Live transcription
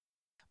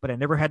but I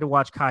never had to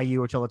watch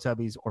Caillou or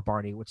Teletubbies or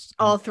Barney, which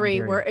all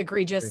three were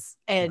egregious.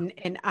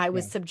 And I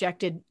was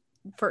subjected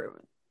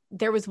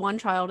there was one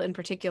child in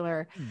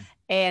particular,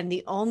 and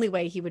the only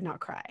way he would not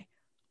cry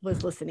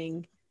was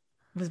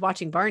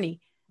watching Barney.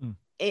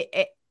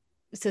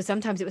 So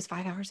sometimes it was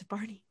 5 hours of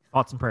Barney.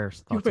 Thoughts and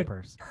prayers.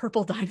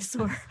 Purple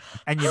dinosaur.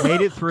 And you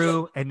made it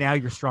through, and now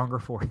you're stronger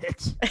for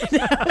it.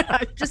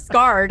 I'm just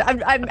scarred.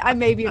 I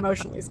may be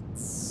emotionally.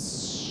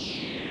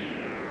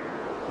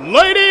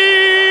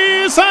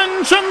 Ladies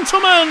and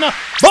gentlemen,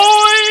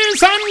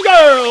 boys and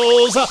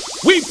girls,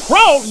 we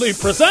proudly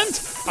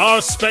present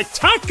our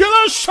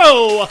spectacular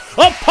show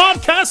of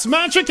podcast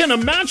magic and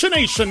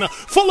imagination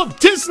full of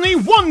Disney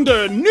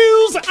wonder,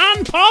 news,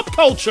 and pop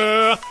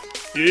culture.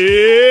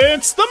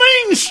 It's the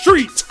Main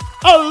Street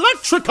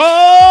Electrical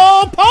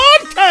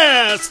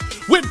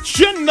Podcast with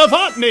Jen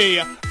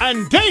Novotny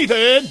and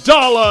David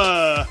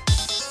Dollar.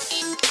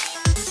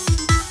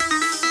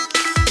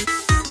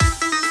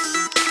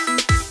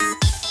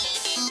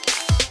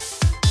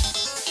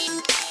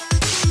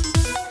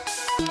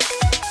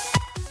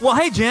 Well,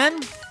 hey, Jen.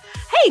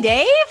 Hey,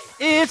 Dave.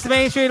 It's the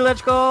Main Street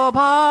Electrical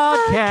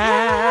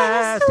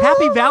Podcast.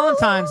 Happy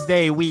Valentine's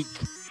Day week.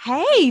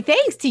 Hey,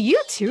 thanks to you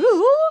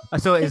too.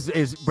 So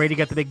is Brady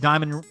got the big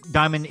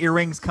diamond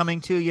earrings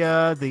coming to you?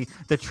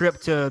 The trip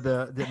to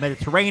the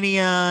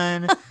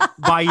Mediterranean?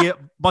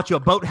 Bought you a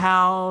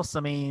boathouse?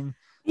 I mean,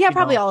 yeah,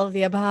 probably all of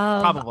the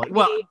above. Probably.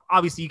 Well,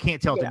 obviously you can't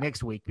tell till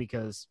next week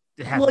because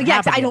it hasn't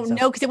happened I yet, don't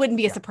know because it wouldn't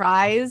be a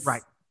surprise.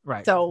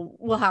 Right. So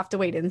we'll have to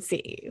wait and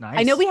see. Nice.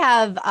 I know we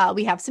have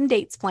some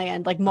dates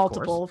planned, like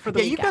multiple for the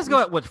weekend. You guys go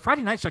out.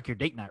 Friday night's like your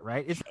date night,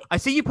 right? I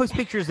see you post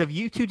pictures of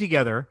you two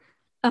together.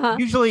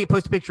 Usually you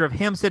post a picture of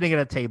him sitting at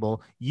a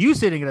table, you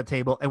sitting at a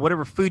table, and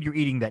whatever food you're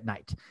eating that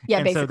night. Yeah,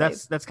 and basically.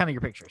 So that's kind of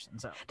your pictures.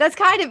 And so that's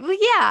kind of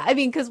I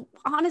mean, because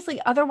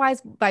honestly,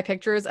 otherwise my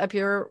pictures up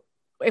here,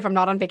 if I'm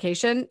not on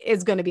vacation,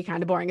 is going to be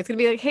kind of boring. It's going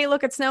to be like, hey,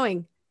 look, it's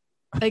snowing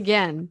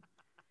again.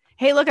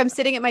 Hey, look, I'm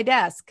sitting at my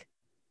desk.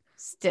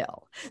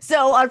 Still.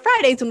 So on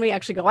Fridays when we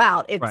actually go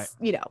out, it's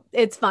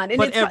it's fun.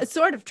 And it's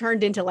sort of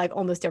turned into like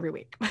almost every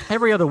week.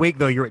 Every other week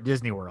though, you're at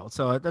Disney World.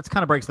 So that's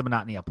kind of breaks the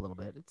monotony up a little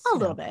bit. It's a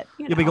little bit.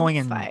 You'll be going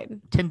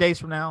in 10 days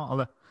from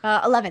now.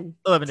 11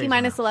 days.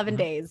 T-minus 11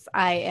 days.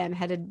 I am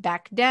headed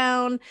back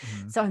down.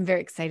 So I'm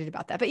very excited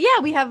about that. But yeah,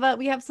 we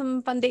have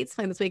some fun dates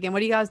planned this weekend.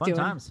 What are you guys doing?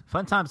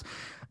 Fun times.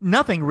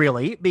 Nothing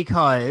really,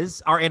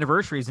 because our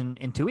anniversary is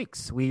in 2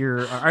 weeks.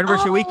 Our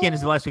anniversary weekend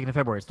is the last weekend of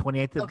February. It's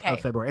 28th of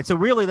February. And so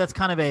really that's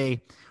kind of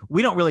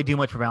we don't really do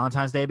much for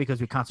Valentine's Day because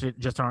we concentrate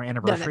just on our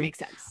anniversary. No, that makes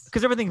sense.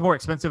 Because everything's more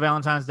expensive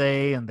Valentine's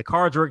Day, and the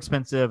cards are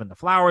expensive and the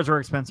flowers are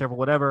expensive or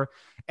whatever.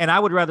 And I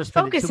would rather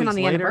spend focusing on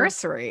the later.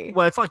 Anniversary.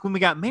 Well, it's like when we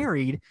got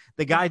married,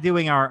 the guy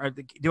doing our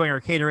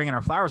catering and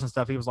our flowers and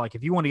stuff, he was like,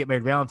 if you want to get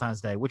married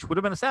Valentine's Day, which would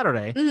have been a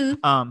Saturday,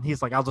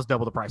 he's like, I'll just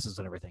double the prices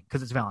and everything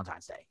because it's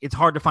Valentine's Day. It's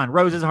hard to find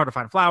roses, hard to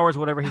find flowers,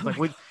 whatever.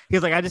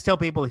 He's like, I just tell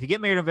people if you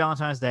get married on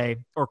Valentine's Day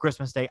or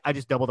Christmas Day, I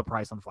just double the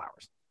price on the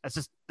flowers.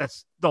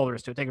 That's all there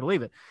is to it. Take it or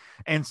leave it.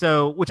 And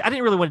so, which I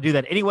didn't really want to do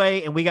that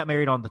anyway. And we got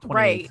married on the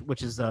 28th,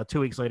 which is 2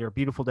 weeks later, a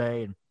beautiful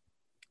day. And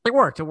it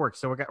worked.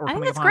 So we're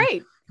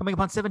coming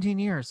upon 17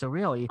 years. So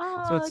really,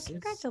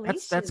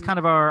 congratulations. That's kind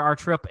of our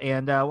trip.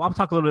 And I'll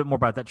talk a little bit more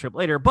about that trip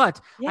later, but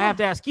I have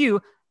to ask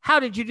you, how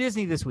did you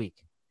Disney this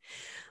week?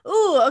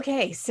 Ooh,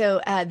 okay.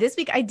 So this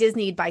week I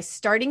Disneyed by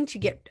starting to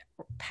get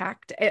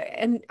packed.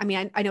 And I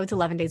mean, I know it's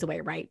 11 days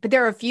away, right? But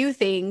there are a few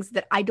things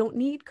that I don't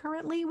need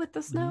currently with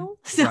the snow.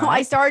 So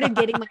I started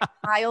getting my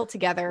pile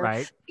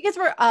together because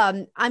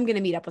I'm going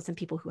to meet up with some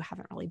people who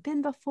haven't really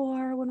been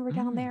before when we're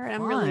down there. And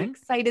I'm really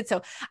excited.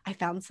 So I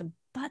found some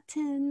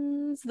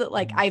buttons that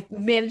I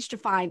managed to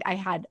find. I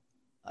had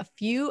a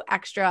few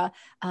extra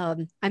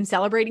I'm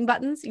celebrating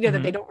buttons,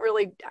 that they don't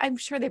really, I'm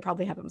sure they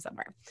probably have them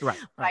somewhere. Right.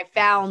 But I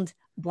found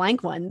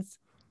blank ones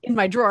in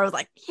my drawer. I was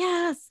like,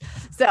 yes.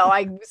 So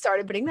I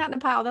started putting that in a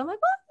pile. Then I'm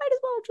like, well, I might as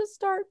well just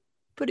start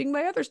putting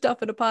my other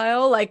stuff in a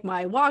pile, like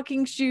my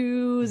walking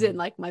shoes and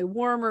like my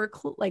warmer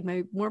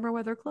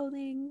weather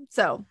clothing.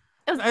 So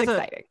it was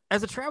exciting.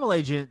 As a travel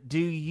agent, do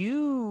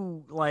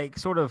you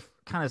sort of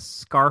kind of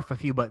scarf a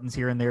few buttons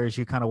here and there as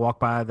you kind of walk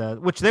by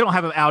which they don't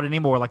have them out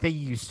anymore like they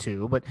used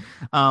to, but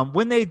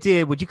when they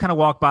did, would you kind of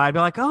walk by and be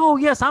like, oh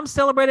yes, I'm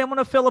celebrating, I'm going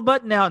to fill a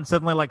button out, and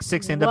suddenly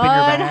 6 end up in your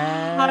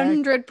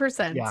bag?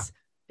 100%. Yeah.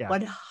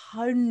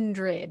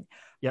 100%.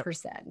 Yep.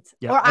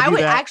 Or I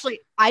would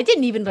I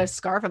didn't even just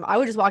scarf them. I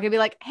would just walk in and be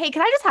like, hey,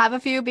 can I just have a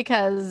few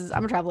because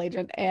I'm a travel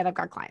agent and I've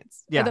got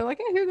clients. Yeah. And they're like,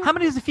 hey, here you go. How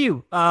many is a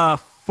few?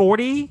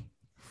 40?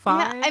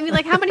 5? Yeah, I mean,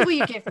 how many will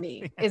you give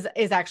me is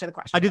actually the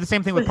question. I do the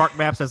same thing with park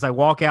maps as I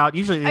walk out.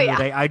 Usually at the end of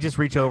the day, I just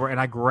reach over and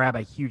I grab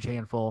a huge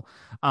handful.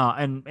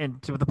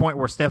 And to the point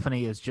where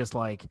Stephanie is just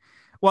like,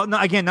 well, no,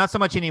 again, not so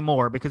much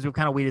anymore because we've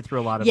kind of weeded through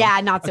a lot of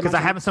them. Not so much. Because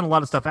I haven't sent a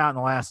lot of stuff out in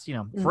the last,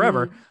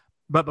 forever.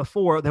 But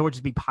before, they would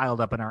just be piled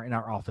up in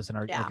our office and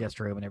our guest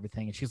room and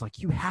everything. And she's like,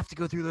 you have to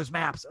go through those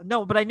maps.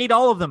 No, but I need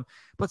all of them.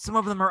 But some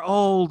of them are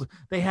old.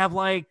 They have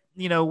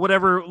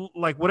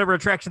whatever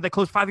attraction that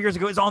closed 5 years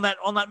ago is on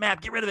that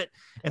map. Get rid of it.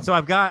 And so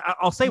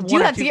I'll say You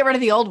have to get rid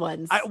of the old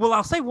ones.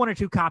 I'll save 1 or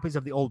 2 copies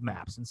of the old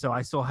maps. And so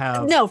I still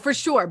have. No, for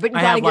sure. But you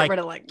got to get rid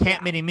of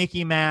Camp Mini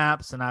Mickey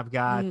maps. And I've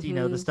got,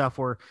 the stuff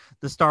where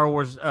the Star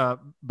Wars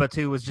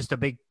Batuu was just a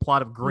big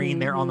plot of green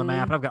there on the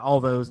map. And I've got all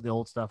those, the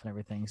old stuff and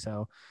everything.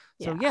 So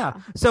yeah.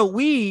 So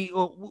we,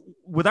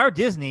 with our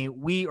Disney,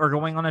 we are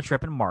going on a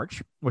trip in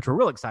March, which we're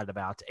real excited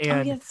about.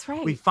 And that's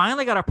right. We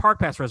finally got our park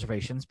pass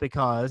reservations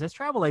because as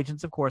travel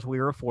agents, of course, we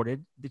were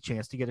afforded the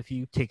chance to get a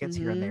few tickets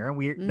here and there.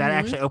 And that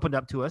actually opened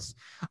up to us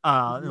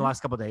in the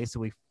last couple of days.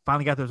 So we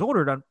finally got those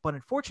ordered. But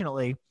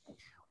unfortunately,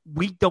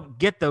 we don't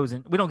get those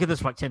and we don't get this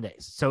for like 10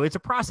 days. So it's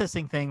a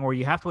processing thing where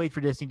you have to wait for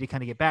Disney to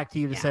kind of get back to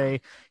you to say,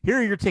 here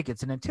are your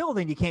tickets. And until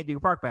then you can't do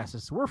park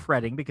passes. So we're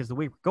fretting because the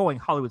week we're going,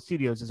 Hollywood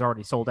Studios is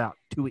already sold out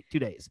 2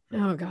 days.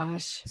 Oh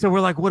gosh. So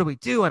we're like, what do we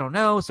do? I don't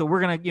know. So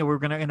we're going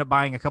to end up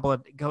buying a couple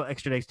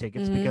extra days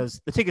tickets because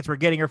the tickets we're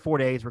getting are 4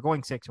 days. We're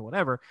going 6 or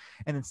whatever.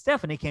 And then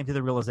Stephanie came to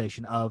the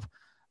realization of,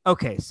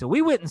 okay, so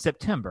we went in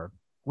September.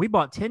 We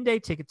bought 10-day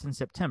tickets in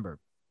September.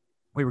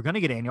 We were going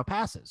to get annual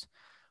passes.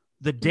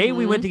 The day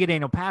we went to get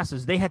annual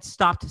passes, they had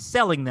stopped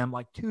selling them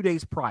like 2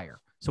 days prior.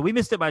 So we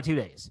missed it by 2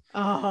 days.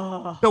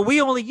 Oh. So we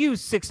only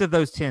used 6 of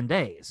those 10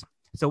 days.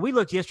 So we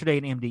looked yesterday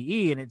in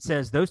MDE and it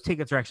says those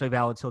tickets are actually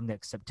valid till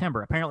next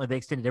September. Apparently they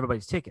extended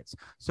everybody's tickets.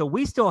 So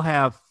we still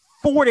have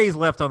 4 days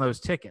left on those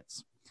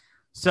tickets.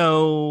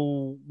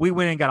 So we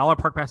went and got all our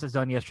park passes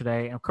done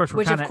yesterday. And of course,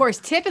 of course,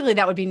 typically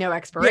that would be no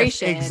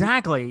expiration. Yes,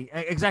 exactly.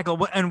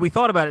 And we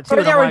thought about it too.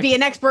 Or there would be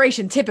an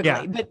expiration typically.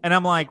 Yeah. But and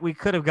I'm like, we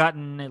could have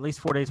gotten at least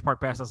 4 days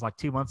park passes like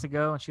 2 months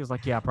ago. And she was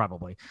like, yeah,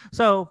 probably.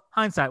 So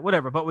hindsight,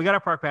 whatever. But we got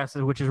our park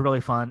passes, which is really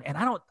fun. And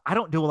I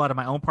don't do a lot of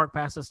my own park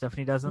passes.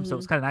 Stephanie does them. So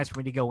it's kind of nice for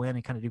me to go in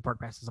and kind of do park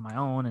passes on my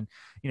own and,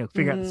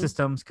 figure out the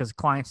systems because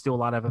clients do a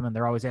lot of them and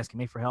they're always asking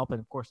me for help.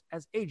 And of course,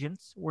 as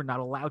agents, we're not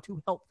allowed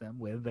to help them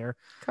with their,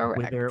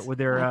 with their,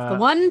 the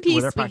one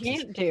piece we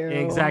can't do.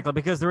 Exactly,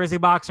 because there is a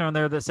box on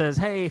there that says,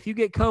 hey, if you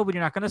get COVID,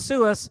 you're not going to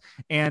sue us.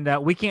 And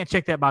we can't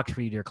check that box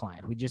for you, dear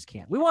client. We just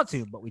can't. We want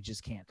to, but we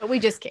just can't. But we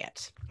just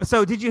can't.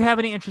 So did you have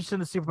any interest in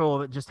the Super Bowl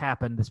that just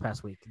happened this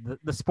past week?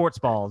 The sports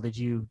ball, did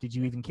you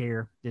even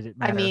care? Did it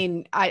matter? I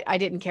mean, I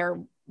didn't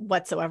care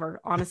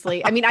whatsoever,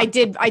 honestly. I mean, I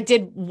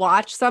did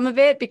watch some of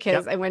it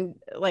because we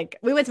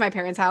went to my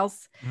parents'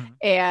 house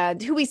and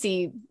who we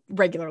see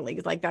regularly.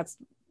 Like that's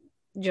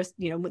just,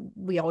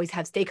 we always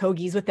have steak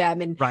hoagies with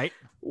them and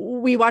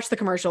we watch the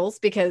commercials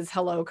because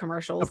hello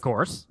commercials, of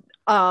course.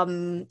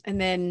 And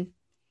then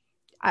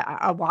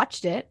I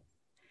watched it.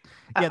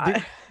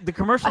 Yeah. The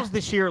commercials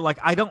this year,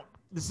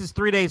 this is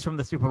 3 days from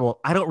the Super Bowl.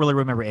 I don't really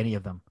remember any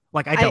of them.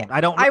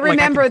 I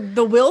remember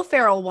the Will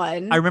Ferrell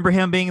one. I remember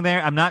him being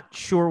there. I'm not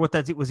sure what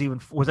that was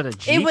even. Was it a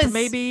Jeep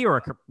maybe or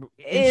a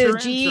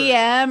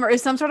GM or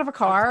some sort of a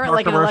car,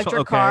 like an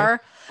electric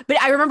car? But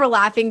I remember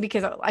laughing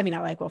because I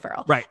like Will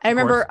Ferrell. Right. I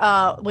remember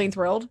Wayne's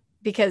World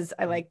because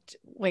I liked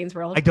Wayne's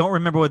World. I don't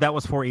remember what that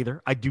was for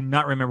either. I do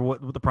not remember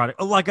what the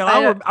product. I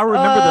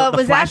remember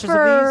the flashes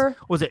of these.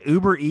 Was it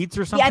Uber Eats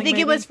or something? Yeah, I think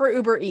it was for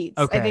Uber Eats.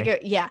 Okay. I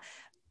think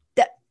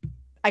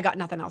I got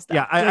nothing else.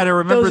 Yeah, I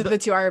remember those are the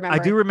two I remember.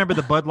 I do remember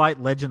the Bud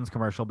Light Legends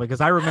commercial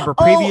because I remember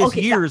previous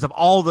years of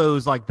all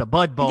those, like the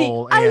Bud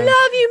Bowl. I love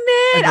you,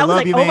 man. I was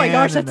like, oh my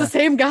gosh, that's the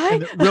same guy.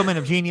 And Real Men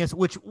of Genius,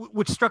 which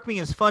struck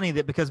me as funny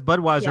that because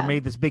Budweiser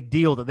made this big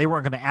deal that they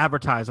weren't going to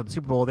advertise on the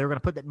Super Bowl, they were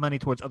going to put that money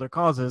towards other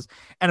causes,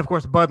 and of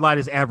course, Bud Light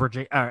is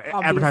advertising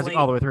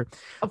all the way through.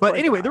 But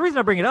anyway, the reason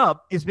I bring it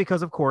up is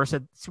because, of course,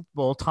 at Super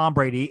Bowl, Tom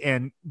Brady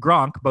and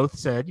Gronk both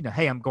said,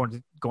 hey, I'm going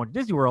to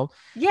Disney World.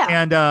 Yeah.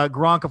 And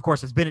Gronk, of course,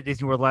 has been at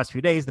Disney World the last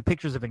few days. The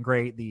pictures have been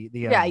great.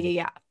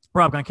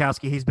 Rob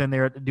Gronkowski, he's been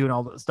there doing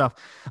all the stuff.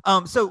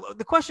 So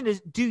the question is,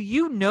 do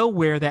you know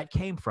where that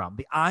came from?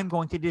 The I'm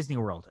going to Disney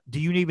World. Do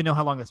you even know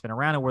how long that's been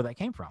around and where that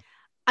came from?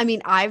 I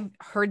mean, I've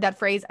heard that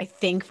phrase, I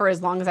think, for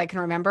as long as I can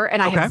remember,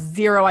 and I have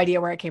zero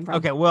idea where it came from.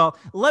 Okay, well,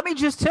 let me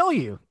just tell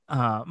you,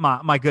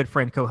 my good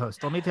friend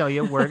co-host, let me tell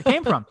you where it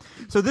came from.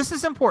 So this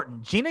is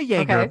important. Gina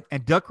Yeager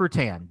and Dick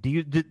Rutan.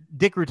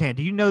 Dick Rutan,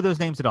 do you know those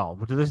names at all?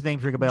 Do those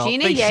names ring a bell?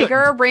 Gina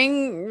Yeager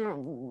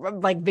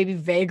ring, maybe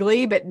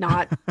vaguely, but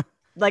not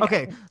like...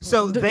 Okay,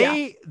 so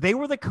they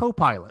were the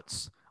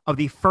co-pilots of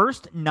the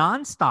first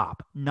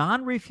non-stop,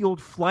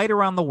 non-refueled flight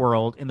around the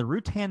world in the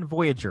Rutan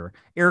Voyager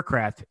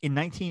aircraft in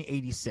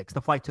 1986.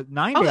 The flight took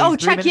 9 days. Oh,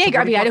 Chuck Yeager.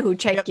 I mean, I know who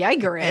Chuck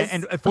Yeager is.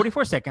 And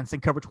 44 seconds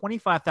and covered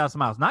 25,000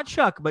 miles. Not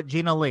Chuck, but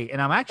Gina Lee.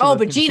 And I'm actually... Oh,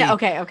 but Gina.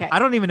 Okay. I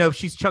don't even know if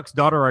she's Chuck's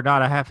daughter or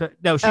not. I have to...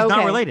 No, she's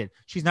not related.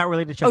 She's not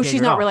related to Chuck Yeager. Oh,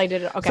 she's not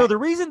related. Okay. So the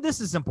reason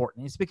this is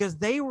important is because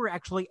they were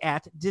actually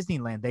at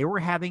Disneyland. They were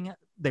having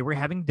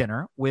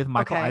dinner with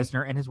Michael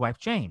Eisner and his wife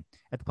Jane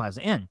at the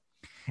Plaza Inn.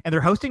 And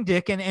they're hosting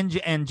Dick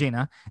and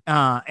Gina,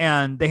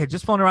 and they had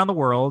just flown around the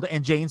world.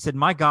 And Jane said,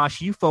 my gosh,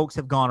 you folks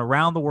have gone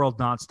around the world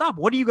nonstop.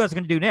 What are you guys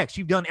going to do next?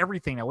 You've done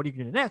everything now. What are you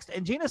going to do next?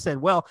 And Gina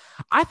said, well,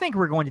 I think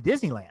we're going to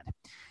Disneyland.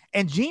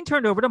 And Gene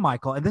turned over to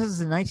Michael, and this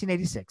is in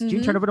 1986.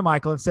 Gene turned over to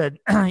Michael and said,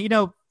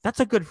 that's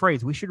a good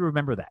phrase. We should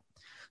remember that.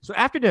 So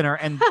after dinner,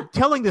 and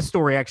telling this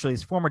story actually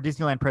is former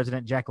Disneyland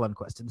president Jack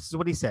Lundquist, and this is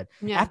what he said.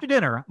 Yeah. After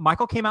dinner,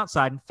 Michael came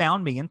outside and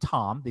found me and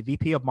Tom, the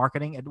VP of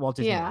marketing at Walt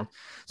Disney Yeah. World.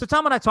 So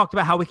Tom and I talked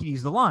about how we could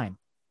use the line.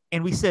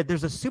 And we said,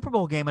 there's a Super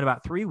Bowl game in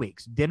about 3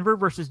 weeks, Denver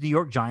versus New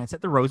York Giants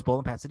at the Rose Bowl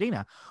in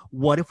Pasadena.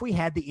 What if we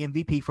had the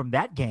MVP from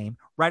that game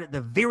right at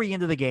the very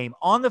end of the game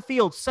on the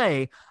field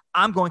say,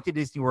 I'm going to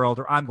Disney World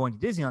or I'm going to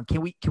Disneyland?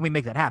 Can we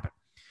make that happen?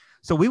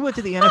 So we went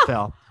to the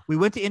NFL. We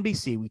went to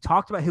NBC. We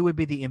talked about who would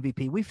be the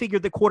MVP. We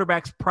figured the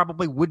quarterbacks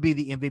probably would be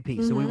the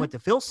MVP. So we went to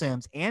Phil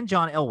Simms and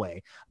John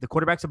Elway, the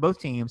quarterbacks of both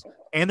teams,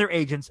 and their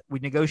agents. We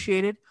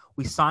negotiated.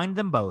 We signed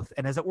them both.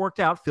 And as it worked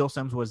out, Phil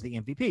Simms was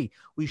the MVP.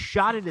 We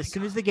shot it as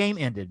soon as the game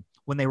ended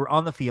when they were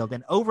on the field.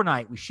 And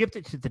overnight, we shipped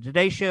it to the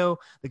Today Show,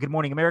 the Good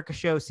Morning America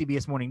show,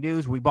 CBS Morning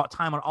News. We bought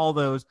time on all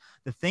those.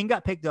 The thing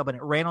got picked up, and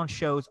it ran on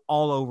shows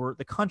all over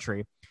the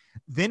country.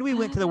 Then we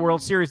went to the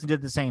World Series and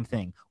did the same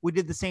thing. We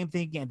did the same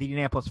thing at the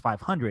Indianapolis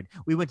 500.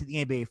 We went to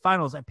the NBA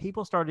Finals, and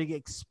people started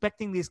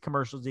expecting these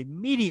commercials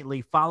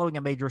immediately following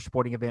a major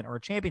sporting event or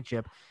a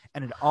championship.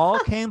 And it all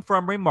came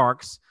from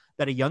remarks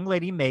that a young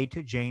lady made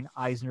to Jane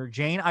Eisner.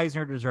 Jane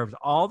Eisner deserves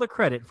all the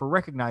credit for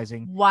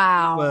recognizing it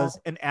was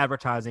an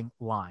advertising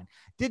line.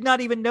 Did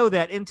not even know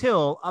that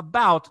until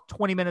about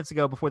 20 minutes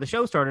ago before the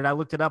show started. I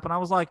looked it up, and I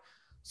was like,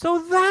 so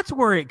that's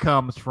where it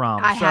comes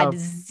from. I had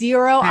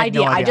zero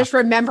idea. no idea. I just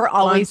remember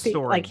always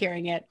story.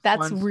 hearing it.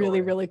 That's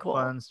really, really cool.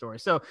 Fun story.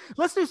 So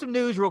let's do some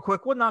news real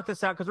quick. We'll knock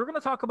this out because we're going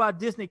to talk about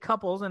Disney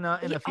couples in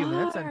a few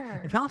minutes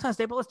and Valentine's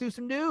Day, but let's do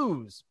some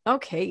news.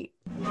 Okay.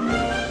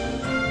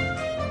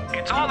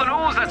 It's all the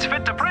news that's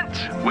fit to print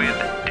with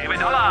David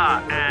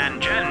Dalla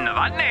and Jen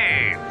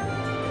Novotny.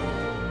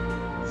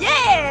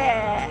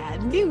 Yeah!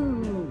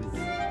 News.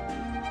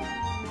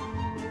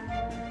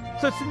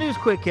 So it's the news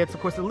quick hits. Of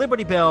course, the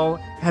Liberty Bell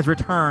has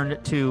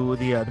returned to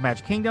the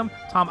Magic Kingdom.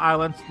 Tom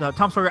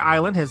Sawyer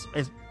Island has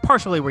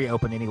partially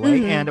reopened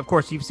anyway. And of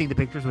course, you've seen the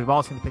pictures. We've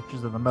all seen the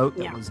pictures of the moat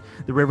that was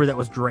the river that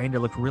was drained. It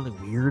looked really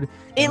weird.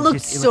 It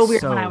looked so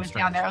weird when I was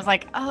down there. I was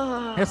like,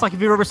 oh. And it's like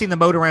if you've ever seen the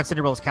moat around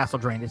Cinderella's castle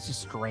drained. It's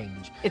just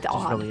strange. It's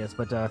odd. It really is.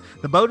 But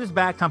the boat is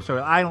back. Tom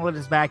Sawyer Island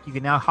is back. You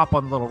can now hop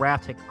on the little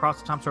raft, take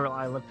across the Tom Sawyer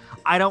Island.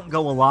 I don't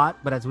go a lot,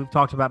 but as we've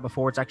talked about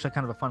before, it's actually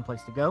kind of a fun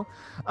place to go.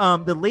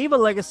 The Leave a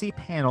Legacy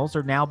panels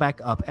are now back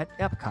up at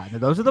Epcot. Now,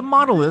 those are the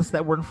monoliths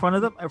that were in front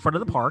of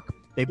the park.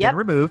 They've been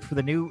removed for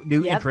the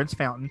new entrance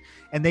fountain,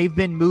 and they've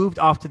been moved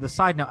off to the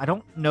side. Now, I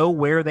don't know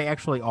where they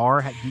actually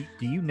are.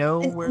 Do you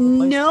know where?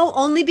 No,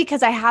 only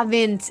because I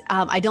haven't.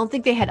 I don't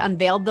think they had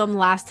unveiled them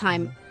last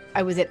time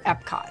I was at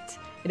Epcot.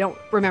 I don't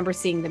remember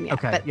seeing them yet.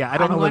 Okay, but I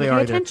don't know where they are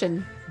either.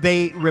 Attention.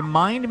 They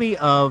remind me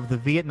of the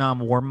Vietnam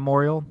War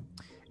Memorial.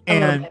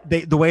 And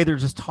the way they're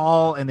just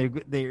tall, and they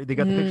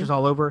got the pictures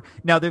all over.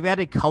 Now they've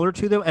added color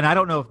to them, and I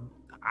don't know if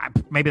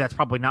maybe that's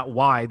probably not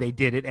why they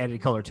did it, added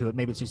color to it.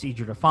 Maybe it's just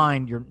easier to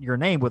find your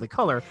name with a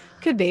color.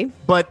 Could be,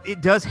 but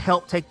it does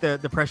help take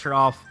the pressure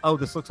off. Oh,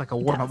 this looks like a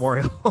war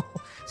memorial.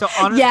 So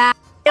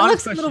it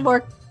looks a little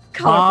more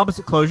colorful. Bob's,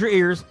 close your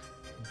ears.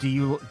 Do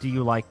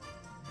you like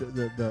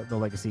the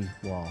Legacy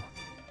wall?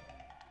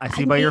 I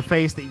see by your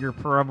face that you're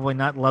probably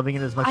not loving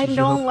it as much as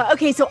you hope.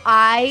 Okay, so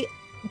I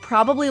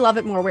probably love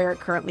it more where it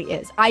currently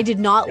is. I did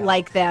not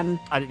like them.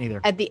 I didn't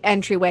either. At the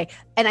entryway.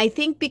 And I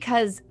think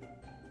because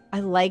I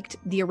liked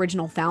the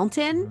original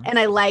fountain and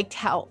I liked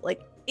how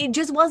it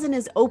just wasn't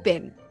as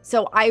open.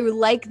 So I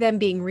like them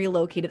being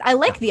relocated. I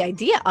like the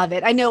idea of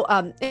it. I know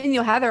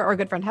Heather, our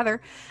good friend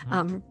Heather,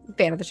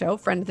 fan of the show,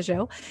 friend of the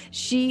show,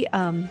 she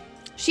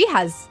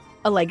has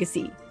a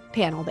Legacy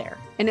panel there,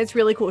 and it's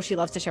really cool. She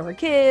loves to show her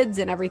kids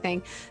and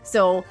everything.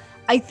 So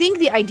I think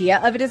the idea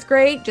of it is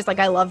great. Just like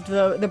I loved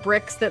the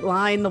bricks that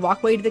line the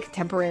walkway to the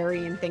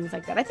Contemporary and things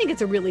like that. I think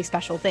it's a really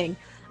special thing.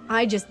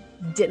 I just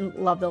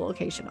didn't love the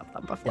location of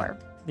them before.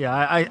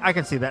 Yeah, I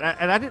can see that.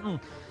 And I didn't.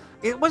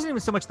 It wasn't even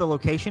so much the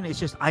location. It's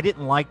just I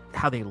didn't like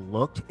how they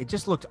looked. It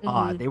just looked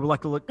odd. They were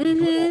like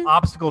little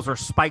obstacles or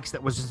spikes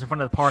that was just in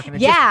front of the park. And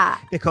it's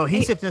just the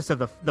cohesiveness of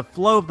the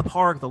flow of the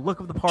park, the look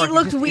of the park. It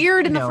looked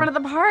weird in the front of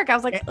the park. I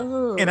was like,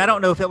 ugh. And I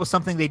don't know if that was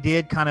something they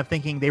did, kind of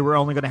thinking they were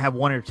only going to have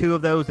one or two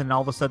of those, and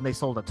all of a sudden they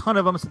sold a ton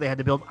of them, so they had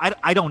to build.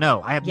 I don't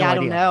know. I have no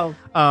idea.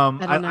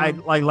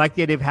 I like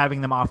the idea of having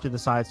them off to the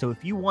side. So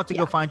if you want to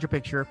go find your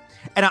picture,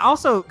 and I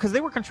also, because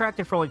they were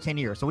contracted for only 10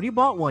 years, so when you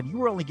bought one, you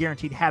were only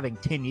guaranteed having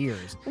 10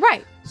 years. Right.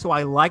 So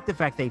I like the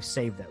fact they've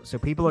saved those. So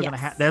people are going to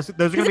have those are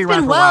going to be around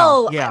for a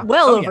while. Yeah.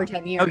 Well over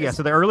 10 years. Oh, yeah.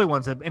 So the early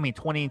ones have,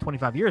 20 and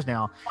 25 years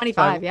now.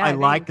 25, so I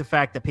like the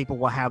fact that people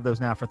will have those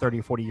now for 30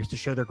 or 40 years to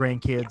show their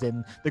grandkids,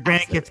 and the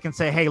grandkids can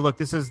say, hey, look,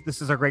 this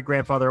is our great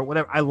grandfather or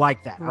whatever. I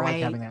like that. I like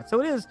having that.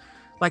 So it is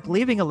like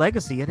leaving a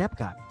legacy at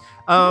Epcot.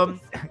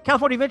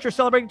 California Adventure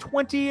celebrating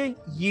 20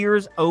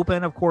 years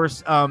open, of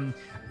course.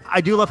 I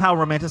do love how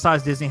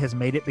romanticized Disney has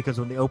made it, because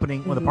when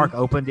the park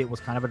opened, it was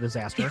kind of a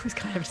disaster. It was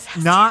kind of a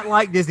disaster. Not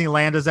like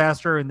Disneyland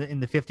disaster in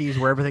the 50s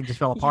where everything just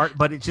fell apart,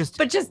 but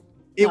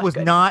it was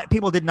not.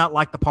 People did not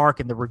like the park,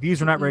 and the reviews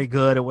were not very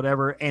good or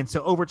whatever. And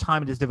so over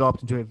time, it has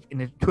developed into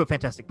a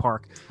fantastic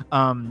park.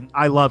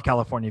 I love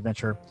California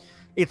Adventure.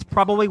 It's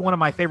probably one of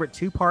my favorite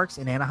 2 parks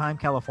in Anaheim,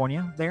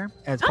 California. There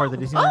as part of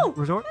the Disneyland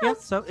Resort. Yeah,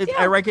 so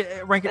I rank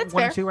it 1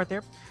 and 2 right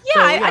there. Yeah,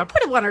 So, I'd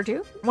put it 1 or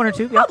 2. 1 or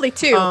 2. Yeah. Probably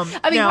 2. Now,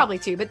 Probably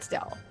 2, but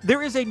still.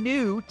 There is a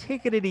new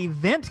ticketed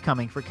event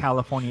coming for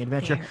California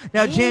Adventure.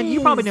 There Now, Jen, you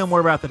probably is. know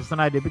more about this than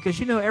I do because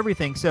you know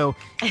everything. So,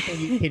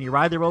 can you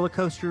ride the roller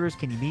coasters?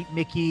 Can you meet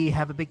Mickey?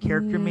 Have a big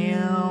character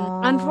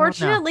meal?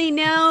 Unfortunately,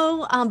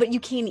 no. But you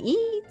can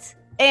eat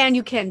and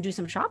you can do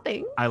some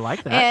shopping. I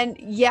like that. And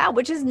yeah,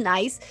 which is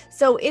nice.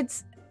 So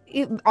it's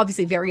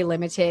obviously very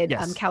limited.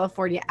 Yes.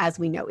 California, as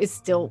we know, is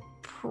still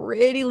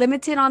pretty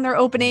limited on their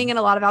opening and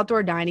a lot of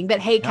outdoor dining. But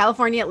hey,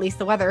 California, at least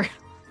the weather.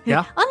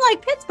 Yeah.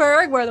 Unlike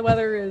Pittsburgh, where the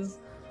weather is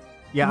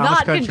Yeah, not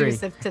Amish country.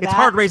 conducive to It's that.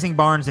 hard raising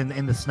barns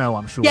in the snow,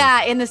 I'm sure.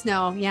 Yeah, in the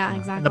snow. Yeah,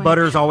 exactly. And the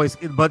butter's always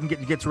the button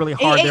gets really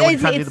hard there when you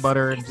try to do the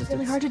butter. It's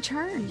really hard to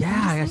churn.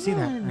 Yeah, I I see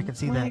that. I can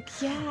see that.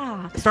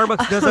 Yeah.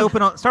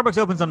 Starbucks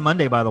opens on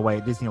Monday, by the way,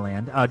 at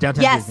Disneyland,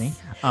 downtown Yes. Disney.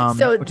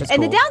 So, which is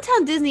and the cool.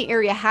 downtown Disney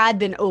area had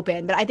been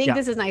open, but I think Yeah.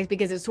 this is nice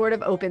because it sort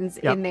of opens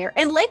Yeah. in there.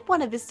 And Lake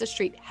Buena Vista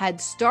Street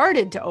had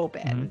started to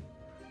open,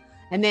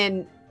 Mm-hmm. and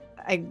then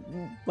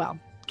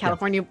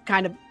California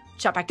kind of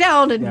shut back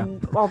down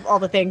and all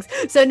the things.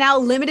 So now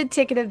limited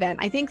ticket event.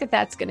 I think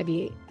that's going to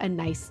be a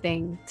nice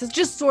thing to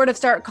just sort of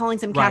start calling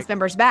some cast Right.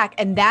 members back,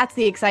 and that's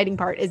the exciting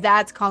part. Is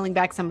that's calling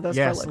back some of those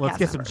Yes, furloughed let's cast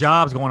get some members.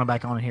 jobs going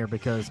back on here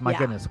because my Yeah.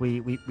 goodness,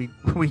 we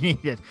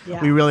need it.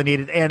 Yeah. We really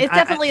need it. And It's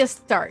definitely a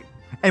start.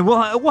 And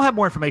we'll have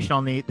more information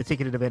on the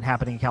ticketed event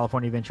happening in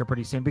California Adventure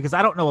pretty soon because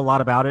I don't know a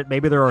lot about it.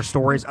 Maybe there are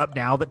stories up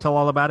now that tell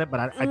all about it, but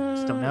I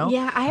just don't know.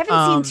 Yeah, I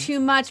haven't seen too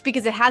much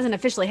because it hasn't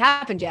officially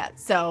happened yet.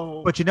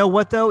 So, But you know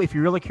what though? If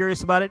you're really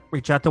curious about it,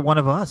 reach out to one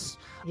of us.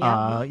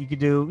 Yeah. You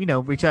could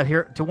reach out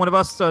here to one of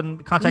us on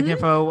contact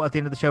info at the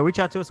end of the show. Reach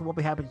out to us and we'll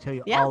be happy to tell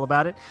you Yeah. all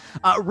about it.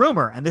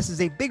 Rumor, and this is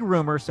a big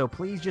rumor, so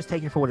please just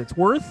take it for what it's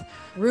worth.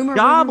 rumor.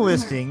 Job rumor.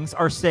 listings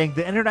are saying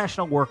the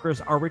international workers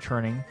are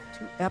returning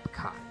to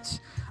Epcot.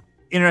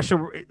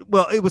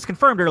 It was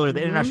confirmed earlier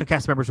that international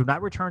cast members would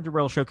not return to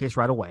World Showcase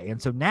right away.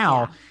 And so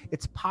now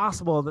it's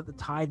possible that the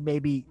tide may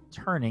be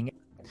turning.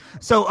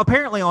 So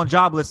apparently on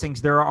job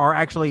listings, there are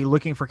actually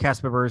looking for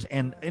cast members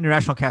and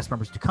international cast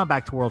members to come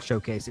back to World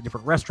Showcase at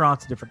different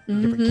restaurants, different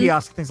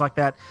kiosks, things like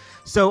that.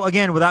 So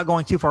again, without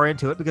going too far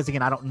into it, because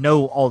again, I don't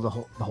know all the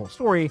whole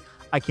story,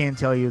 I can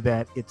tell you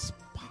that it's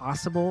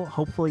possible,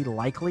 hopefully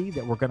likely,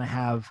 that we're going to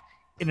have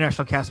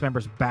international cast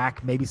members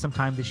back maybe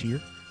sometime this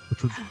year,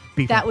 which would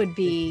be That would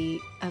be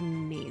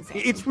amazing.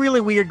 It's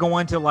really weird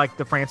going to like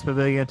the France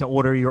Pavilion to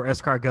order your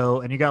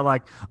escargot, and you got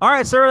like, all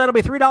right, sir, that'll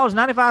be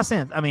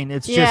 $3.95. I mean,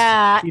 it's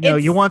just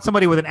you want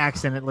somebody with an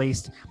accent at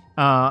least.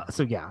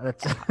 So yeah,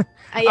 that's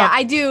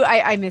I do.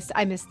 I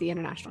miss the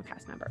international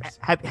cast members.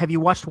 Have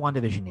you watched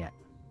WandaVision yet?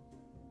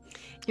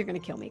 You're gonna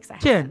kill me,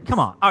 exactly. Jen, come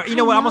on. All right, you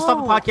know what? I'm gonna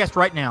stop the podcast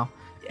right now,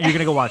 and you're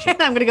gonna go watch it.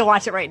 I'm gonna go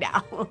watch it right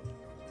now.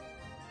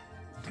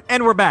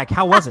 And we're back.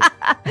 How was it?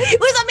 It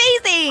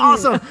was amazing.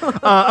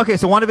 Awesome. Okay,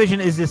 so WandaVision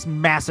is this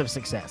massive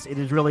success. It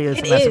really is.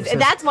 It a massive is, success.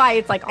 and that's why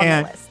it's like on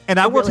the list. And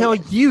I It will really tell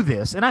is. you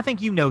this, and I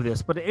think you know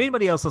this, but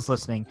anybody else that's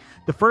listening,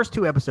 the first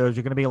 2 episodes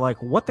you're going to be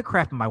like, "What the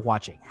crap am I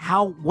watching?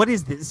 What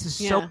is this? This is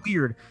so Yeah.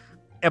 weird."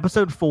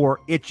 Episode 4,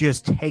 it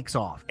just takes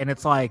off, and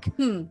it's like,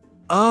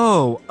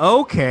 oh,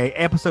 okay.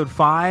 Episode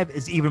 5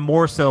 is even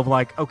more so of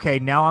like, okay,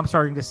 now I'm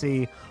starting to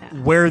see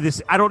where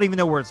this. I don't even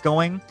know where it's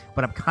going,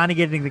 but I'm kind of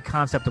getting the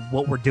concept of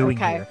what we're doing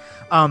here.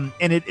 And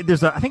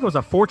there's I think it was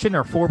a Fortune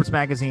or Forbes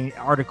magazine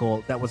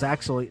article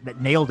that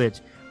nailed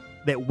it.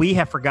 That we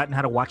have forgotten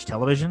how to watch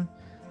television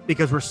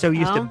because we're so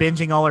used to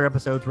binging all our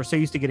episodes. We're so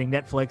used to getting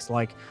Netflix.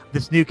 Like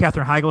this new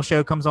Katherine Heigl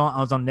show comes on.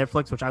 I was on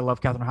Netflix, which I love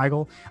Katherine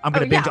Heigl. I'm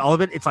going to binge all of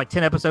it. It's like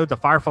 10 episodes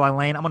of Firefly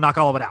Lane. I'm going to knock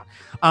all of it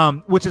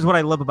out, which is what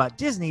I love about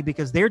Disney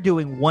because they're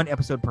doing 1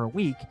 episode per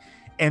week.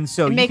 And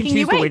so you can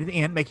choose to wait at the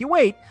end, make you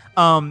wait.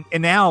 And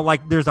now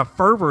like there's a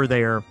fervor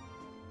there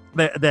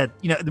that the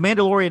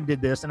Mandalorian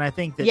did this, and I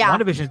think that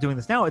WandaVision is doing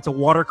this now. It's a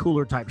water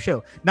cooler type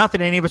show. Not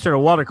that any of us are a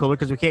water cooler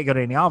because we can't go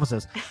to any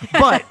offices,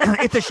 but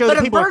it's a show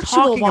that people are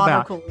talking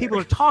about. Cooler. People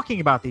are talking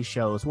about these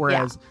shows,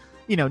 whereas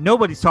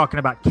nobody's talking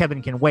about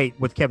Kevin Can Wait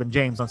with Kevin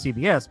James on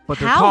CBS. But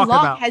they're How talking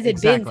long about has it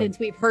been since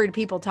we've heard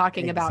people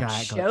talking about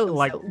shows?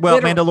 Like, So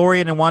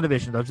Mandalorian and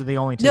WandaVision, those are the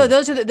only 2. No,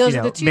 those are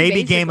the 2.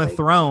 Maybe Game of basically.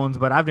 Thrones,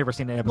 but I've never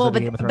seen an episode of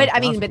Game of Thrones. But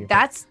I mean, but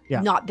that's Yeah.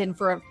 not been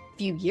for a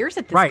few years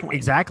at this Right, point.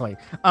 exactly.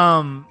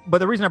 But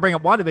the reason I bring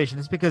up WandaVision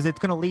is because it's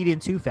going to lead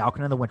into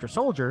Falcon and the Winter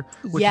Soldier,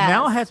 which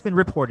now has been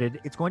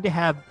reported it's going to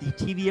have the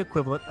TV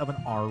equivalent of an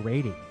R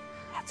rating.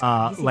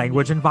 Crazy.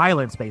 Language and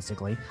violence,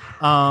 basically.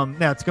 Now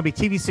it's going to be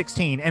TV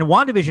 16, and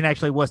WandaVision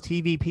actually was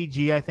TV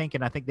PG, I think,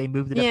 and I think they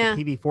moved it up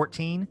to TV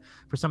 14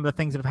 for some of the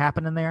things that have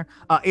happened in there.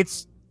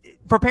 It's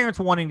for parents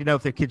wanting to know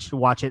if their kids should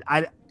watch it.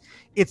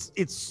 It's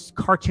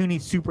cartoony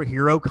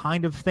superhero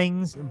kind of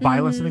things,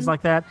 violence and things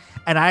like that.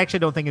 And I actually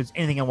don't think there's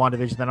anything in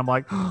WandaVision that I'm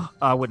like,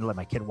 I wouldn't let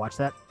my kid watch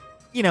that.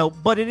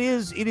 but it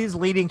is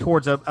leading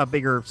towards a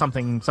bigger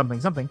something.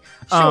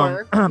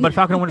 Sure. But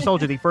Falcon and Winter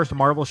Soldier, the first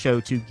Marvel show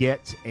to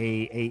get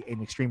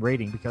an extreme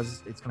rating,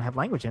 because it's going to have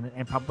language in it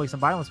and probably some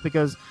violence,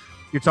 because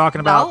you're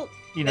talking about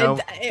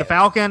the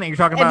Falcon, and you're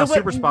talking about a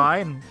super spy,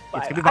 and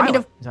it's going to be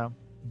violent. So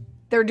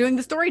they're doing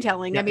the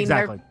storytelling. Yeah,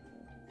 exactly.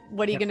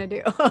 What are you going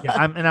to do?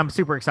 I'm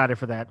super excited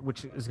for that,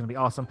 which is going to be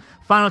awesome.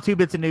 Final 2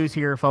 bits of news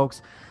here,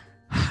 folks.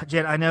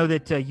 Jen, I know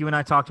that you and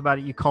I talked about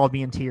it. You called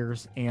me in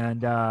tears,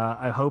 and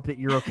I hope that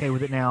you're okay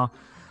with it now.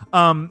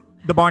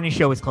 The Barney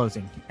show is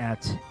closing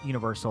at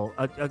Universal.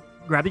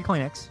 Grab your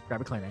Kleenex.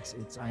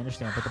 I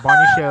understand, but the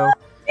Barney show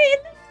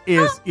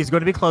is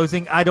going to be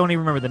closing. I don't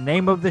even remember the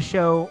name of the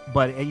show,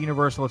 but at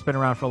Universal, it's been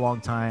around for a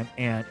long time,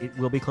 and it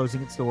will be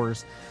closing its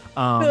doors.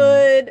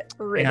 Good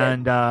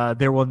riddance. And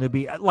there will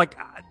be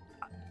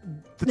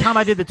the time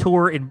I did the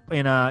tour in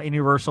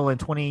Universal in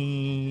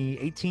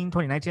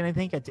 2019, I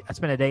think, I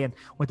spent a day and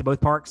went to both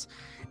parks,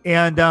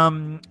 and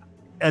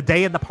a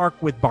day in the park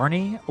with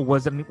Barney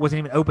wasn't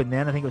even open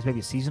then. I think it was maybe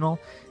seasonal,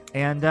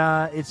 and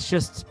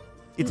it's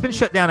been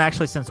shut down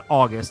actually since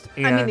August.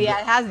 And it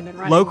hasn't been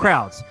running. Low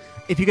crowds.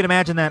 If you can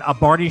imagine that, a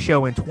Barney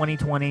show in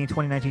 2019,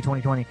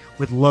 2020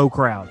 with low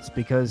crowds,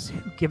 because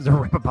who gives a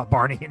rip about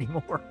Barney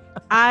anymore?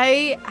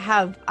 I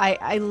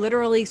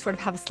literally sort of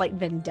have a slight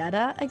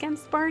vendetta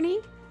against Barney.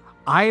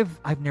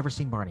 I've never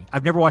seen Barney.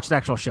 I've never watched the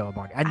actual show of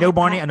Barney. I know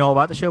Barney. I know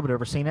about the show, but I've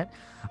never seen it.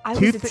 I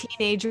was a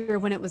teenager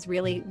when it was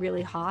really,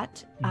 really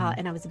hot,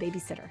 and I was a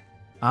babysitter.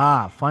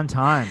 Fun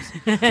times.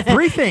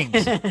 3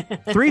 things.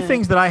 3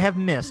 things that I have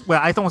missed.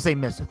 Well, I don't want to say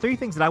missed. 3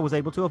 things that I was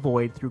able to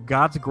avoid through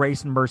God's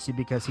grace and mercy,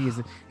 because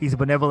he's a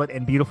benevolent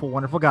and beautiful,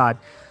 wonderful God.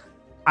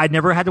 I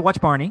never had to watch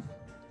Barney.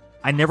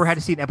 I never had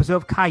to see an episode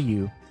of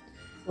Caillou.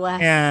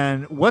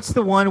 And what's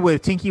the one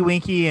with Tinky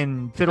Winky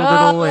and Fiddle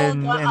Diddle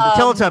and the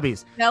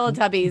Teletubbies?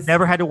 Teletubbies.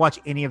 Never had to watch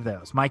any of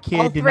those. My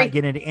kid did not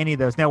get into any of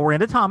those. Now we're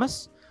into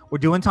Thomas. We're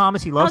doing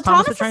Thomas. He loves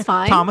Thomas the Train.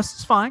 Thomas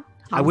is fine.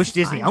 I wish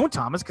Disney owned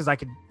Thomas, because I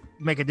could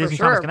make a Disney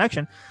Thomas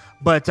connection.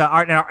 But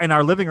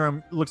our living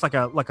room looks like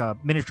a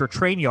miniature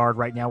train yard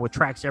right now, with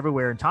tracks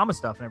everywhere and Thomas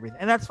stuff and everything,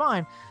 and that's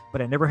fine.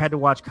 But I never had to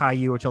watch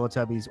Caillou or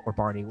Teletubbies or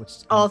Barney, which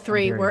all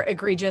 3 were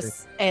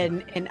egregious,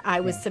 and I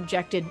was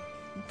subjected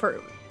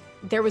for.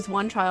 There was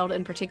one child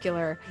in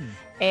particular,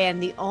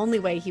 and the only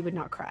way he would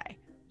not cry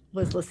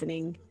was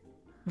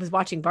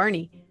watching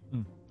Barney.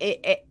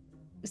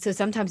 So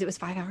sometimes it was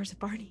 5 hours of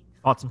Barney.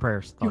 Thoughts and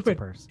prayers.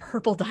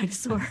 Purple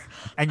dinosaur.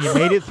 And you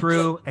made it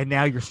through, and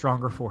now you're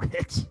stronger for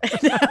it.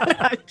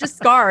 I'm just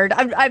scarred.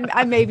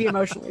 I may be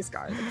emotionally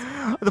scarred.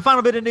 The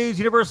final bit of news: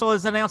 Universal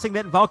is announcing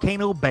that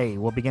Volcano Bay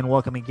will begin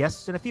welcoming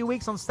guests in a few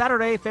weeks on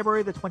Saturday,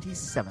 February the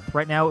 27th.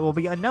 Right now, it will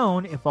be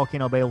unknown if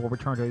Volcano Bay will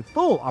return to a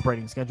full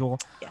operating schedule,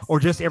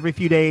 or just every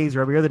few days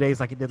or every other days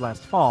like it did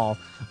last fall.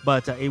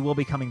 But it will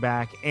be coming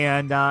back,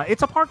 and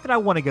it's a park that I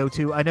want to go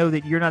to. I know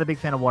that you're not a big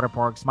fan of water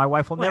parks. My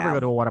wife will never go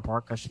to a water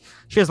park because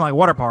she doesn't like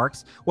water parks.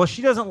 Well,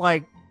 she doesn't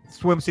like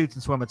swimsuits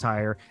and swim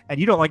attire, and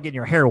you don't like getting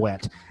your hair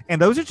wet. And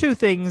those are 2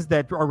 things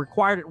that are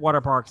required at water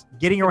parks: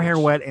 getting your hair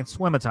wet and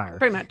swim attire.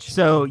 Pretty much.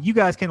 So you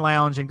guys can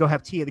lounge and go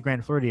have tea at the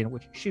Grand Floridian,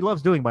 which she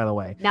loves doing, by the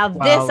way. Now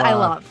this I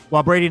love.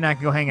 While Brady and I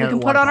can go hang out. We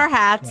can put on our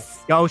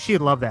hats. Yeah. Oh,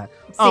 she'd love that.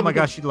 Oh my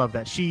gosh, she'd love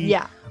that.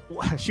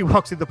 She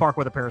walks through the park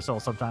with a parasol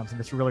sometimes, and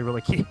it's really,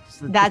 really cute.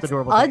 That's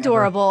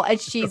adorable. And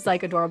she's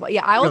like adorable.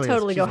 Yeah, I will really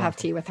totally go have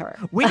tea with her.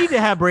 We need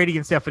to have Brady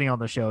and Stephanie on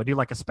the show, do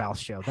like a spouse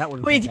show. That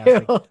would be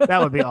fantastic.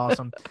 That would be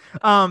awesome.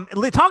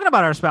 Talking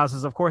about our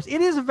spouses, of course, it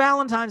is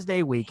Valentine's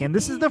Day week, and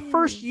this is the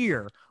first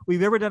year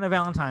we've ever done a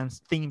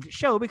Valentine's themed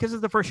show, because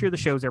it's the first year the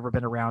show's ever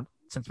been around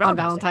since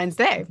Valentine's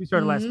Day. We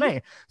started last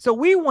May. So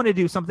we want to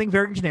do something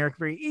very generic,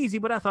 very easy,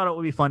 but I thought it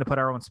would be fun to put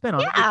our own spin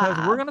on it,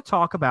 because we're going to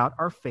talk about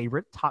our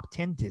favorite top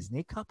 10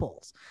 Disney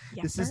couples.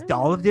 This is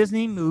all of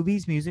Disney,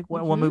 movies, music,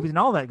 movies, and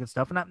all that good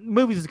stuff. And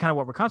movies is kind of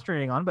what we're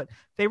concentrating on, but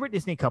favorite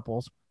Disney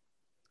couples.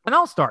 And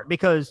I'll start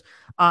because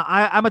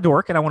I'm a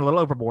dork and I went a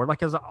little overboard,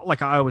 like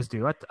I always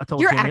do. I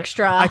told you're Jimmy,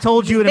 extra. I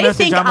told you in a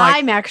message.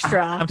 I'm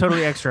extra. I'm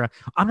totally extra.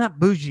 I'm not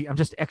bougie. I'm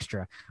just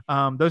extra.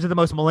 Those are the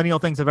most millennial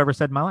things I've ever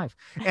said in my life.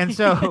 And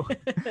so,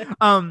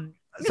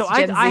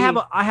 I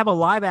have a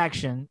live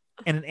action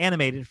and an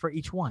animated for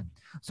each one.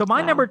 So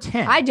my number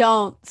 10. I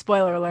don't.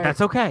 Spoiler alert.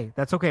 That's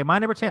okay. My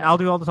number 10. I'll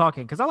do all the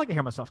talking because I like to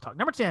hear myself talk.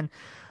 Number 10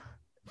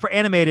 for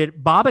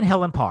animated: Bob and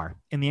Helen Parr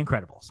in The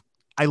Incredibles.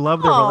 I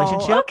love their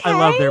relationship. Okay. I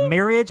love their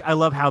marriage. I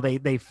love how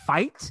they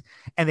fight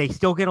and they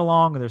still get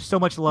along. And there's so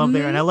much love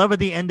there. And I love at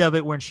the end of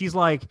it when she's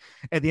like,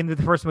 at the end of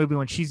the first movie,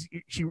 when she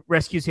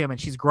rescues him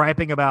and she's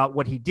griping about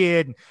what he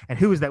did and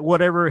who's that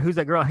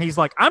girl. And he's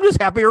like, I'm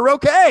just happy you're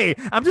okay.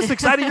 I'm just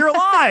excited you're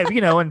alive,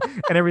 and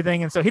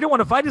everything. And so he don't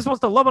want to fight. He just wants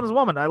to love on his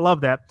woman. I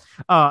love that.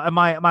 And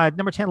my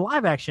number 10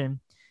 live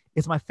action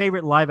is my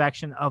favorite live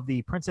action of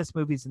the princess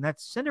movies. And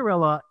that's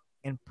Cinderella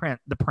in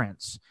The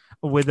Prince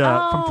with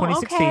from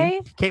 2016.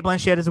 Okay. Kate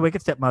Blanchett as a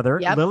wicked stepmother.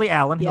 Yep. Lily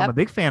Allen, who Yep. I'm a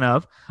big fan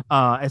of,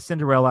 as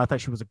Cinderella. I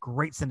thought she was a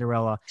great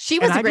Cinderella. She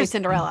was And a I great just-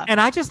 Cinderella. And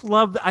I just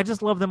love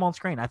them on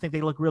screen. I think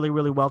they look really,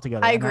 really well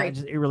together. I And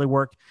agree. it really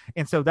worked.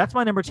 And so that's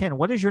my number 10.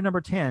 What is your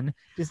number 10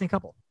 Disney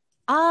couple?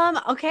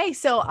 Okay.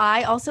 So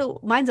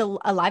mine's a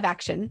live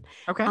action.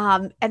 Okay.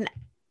 And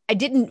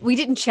we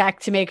didn't check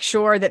to make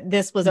sure that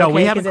this was No, okay.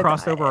 we haven't 'cause it's,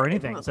 crossed over or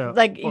anything. So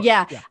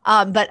yeah.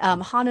 But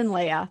Han and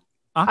Leia.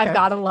 Okay. I've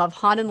got to love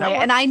Han and That Leia.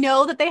 works. And I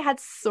know that they had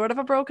sort of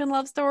a broken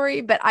love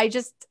story, but I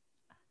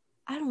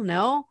don't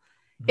know.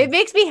 It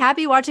makes me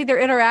happy watching their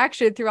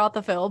interaction throughout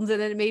the films.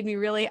 And it made me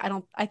really,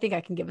 I think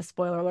I can give a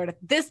spoiler alert at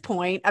this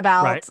point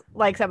about Right.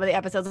 like some of the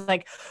episodes,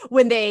 like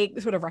when they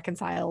sort of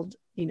reconciled,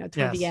 toward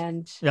Yes. the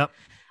end. Yep.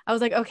 I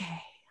was like,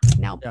 okay,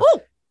 now, Yeah.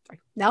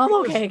 now I'm It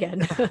was- okay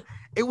again.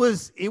 It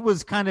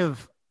was kind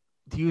of,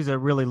 to use a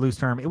really loose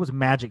term, it was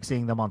magic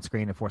seeing them on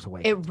screen in Force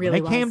Awakens. It When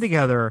really they came was.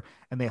 together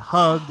and they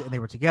hugged and they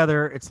were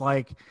together. It's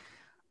like,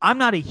 I'm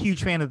not a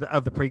huge fan of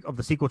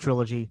the sequel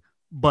trilogy,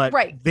 but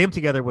Right. them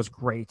together was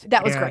great.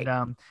 That was And,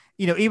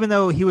 great. Even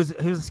though he was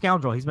a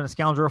scoundrel, he's been a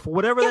scoundrel for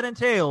whatever that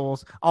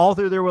entails. All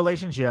through their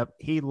relationship,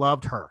 he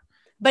loved her.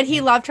 But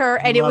he loved her,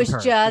 and it loved was her,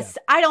 just,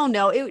 I don't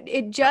know,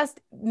 it just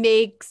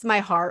makes my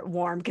heart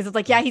warm because it's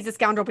like, yeah, he's a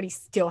scoundrel, but he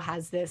still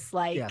has this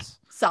like Yes.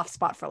 soft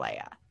spot for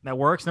Leia. That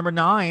works. Number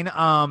 9,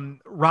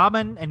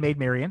 Robin and Maid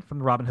Marian from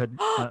the Robin Hood.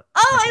 Oh,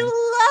 campaign.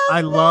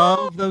 I them.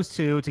 love those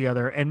two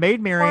together. And Maid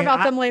More Marian.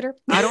 about them later.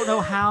 I don't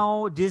know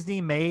how Disney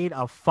made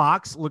a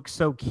fox look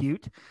so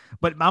cute,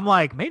 but I'm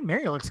like, Maid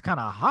Marian looks kind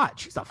of hot.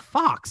 She's a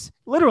fox,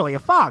 literally a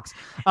fox.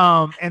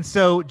 And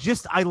so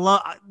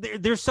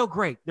they're so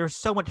great. They're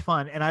so much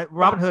fun. And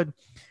Robin Hood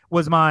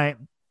was my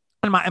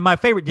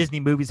favorite Disney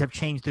movies have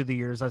changed through the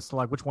years as to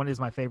like which one is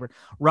my favorite.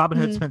 Robin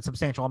Hood spent a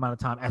substantial amount of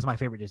time as my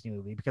favorite Disney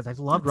movie because I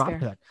loved That's Robin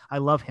fair. Hood. I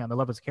love him. I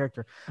love his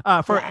character.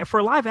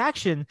 For live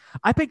action,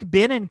 I picked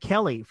Ben and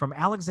Kelly from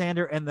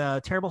Alexander and the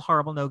Terrible,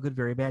 Horrible, No Good,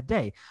 Very Bad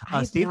Day.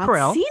 I've Steve not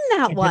Carell seen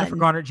that and one. Jennifer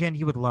Garner. Jen,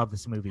 you would love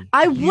this movie.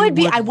 I You would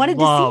be. I wanted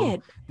to love see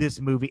it, this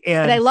movie,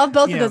 and but I love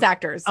both you of know, those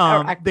actors.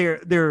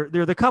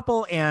 they're the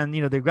couple, and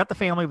they've got the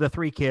family of the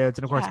 3 kids,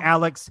 and of course Yeah.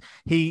 Alex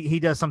he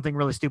does something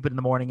really stupid in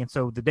the morning, and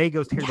so the day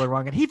goes terribly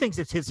wrong, and he thinks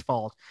it's his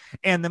fault.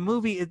 And the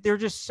movie, they're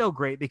just so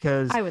great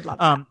because I would love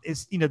that.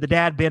 it's the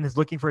dad Ben is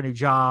looking for a new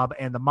job,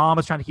 and the mom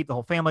is trying to keep the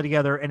whole family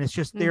together, and it's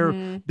just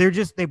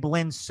Mhm. they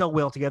blend so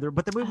well together.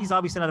 But the movie's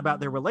obviously not about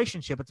their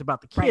relationship; it's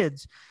about the Right.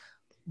 kids.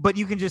 But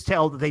you can just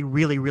tell that they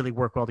really, really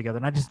work well together,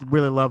 and I just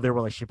really love their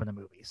relationship in the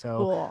movie. So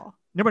Cool.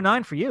 number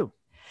 9 for you.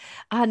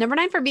 Number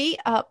 9 for me,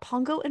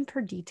 Pongo and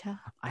Perdita.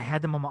 I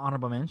had them on my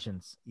honorable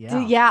mentions. Yeah.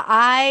 Dude, yeah,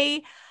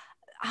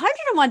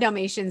 101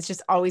 Dalmatians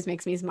just always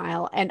makes me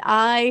smile. And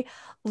I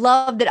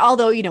love that,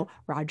 although,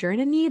 Roger and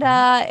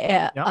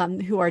Anita,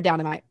 who are down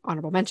in my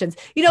honorable mentions,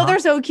 they're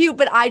so cute,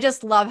 but I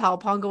just love how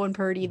Pongo and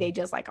Purdy, they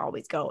just like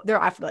always go, they're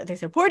after, like, they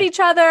support each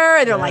other.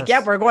 And they're like, Yes.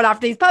 yep, we're going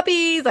after these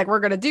puppies. Like, we're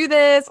going to do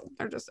this.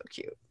 They're just so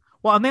cute.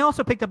 Well, and they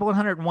also picked up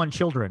 101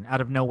 children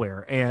out of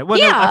nowhere. And no,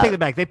 Yeah. I take it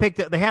back.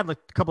 They had like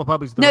a couple of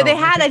puppies. of No, their they own.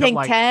 had, I picked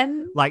up, think,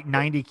 10. like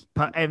 90.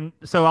 And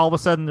so all of a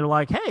sudden they're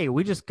like, hey,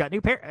 we just got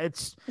new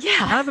parents. It's Yeah.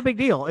 kind of a big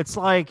deal. It's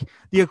like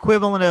the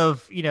equivalent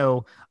of,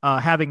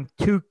 having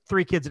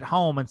 2-3 kids at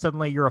home and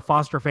suddenly you're a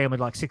foster family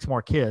to like 6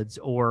 more kids,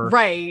 or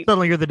Right.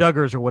 suddenly you're the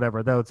Duggars or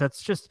whatever.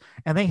 That's just,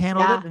 and they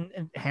handled Yeah. it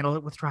and handled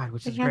it with stride,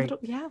 which They is great. handled-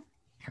 Yeah.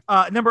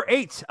 Number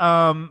 8,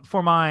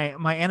 for my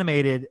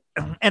animated,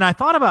 and I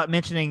thought about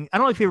mentioning, I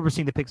don't know if you've ever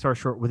seen the Pixar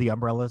short with the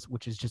umbrellas,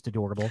 which is just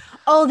adorable.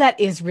 Oh, that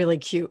is really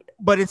cute.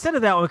 But instead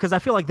of that one, because I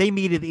feel like they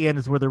meet at the end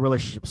is where the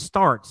relationship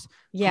starts.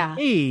 Yeah. For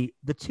me,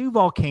 the 2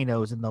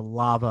 volcanoes in the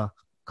lava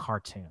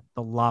cartoon,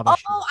 the lava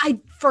shoot. Oh, I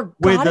forgot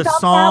With the about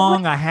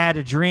song, that I Had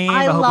a Dream, one.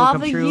 I hope love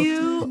it'll come true.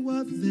 you.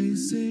 What they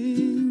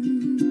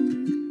sing.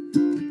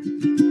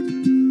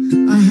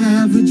 I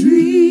have a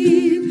dream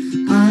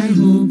I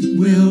hope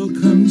will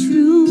come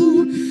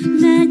true.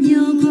 Then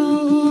you'll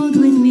grow old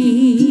with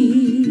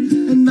me.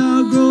 And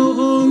I'll grow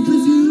old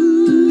with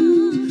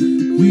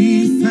you.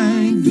 We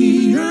thank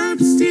the earth,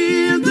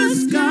 still the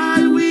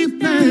sky we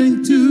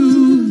thank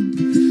too.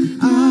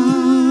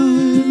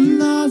 I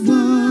love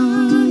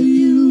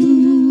you.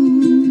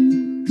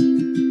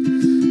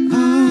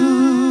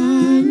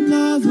 I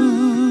love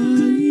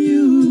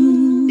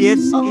you.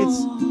 It's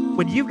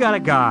when you've got a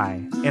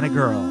guy and a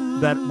girl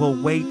that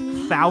will wait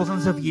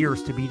thousands of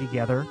years to be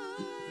together.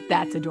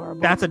 That's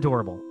adorable. That's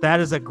adorable. That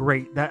is a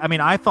great.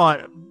 I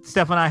thought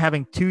Steph and I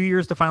having 2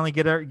 years to finally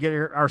get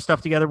our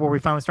stuff together, where we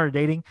finally started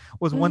dating,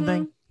 was one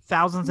thing.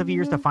 Thousands of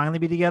years to finally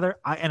be together.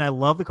 I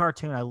love the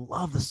cartoon. I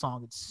love the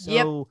song. It's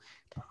so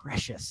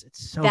precious.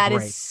 It's so That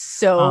great. is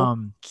so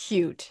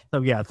cute.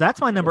 So yeah, that's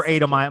my number is so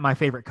 8 of my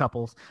favorite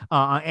couples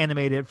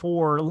animated.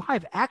 For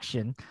live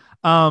action.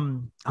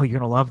 Oh, you're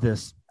gonna love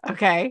this.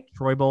 Okay.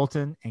 Troy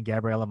Bolton and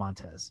Gabriela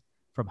Montez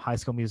from High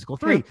School Musical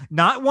 3.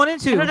 Not 1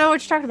 and 2. I don't know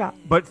what you're talking about.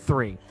 But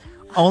 3.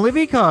 Only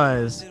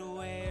because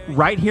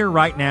Right Here,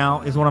 Right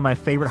Now is one of my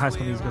favorite High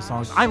School Musical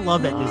songs. I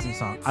love that Disney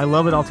song. I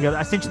love it all together.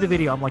 I sent you the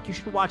video. I'm like, you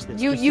should watch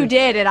this. You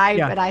did, and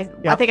I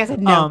think I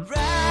said no.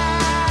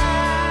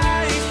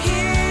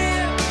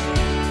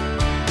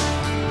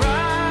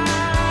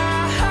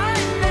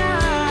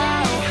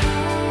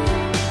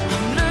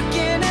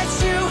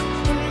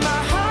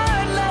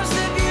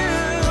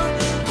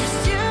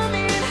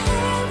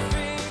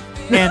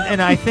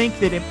 And I think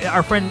that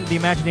our friend the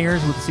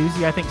Imagineers with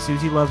Susie, I think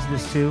Susie loves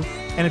this too.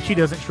 And if she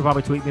doesn't, she'll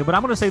probably tweet me. But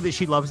I'm going to say that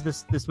she loves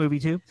this movie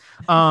too.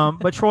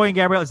 But Troy and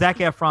Gabrielle, Zac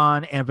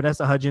Efron and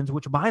Vanessa Hudgens,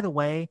 which, by the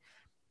way,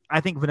 I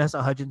think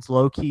Vanessa Hudgens,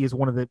 low-key, is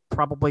one of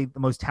probably the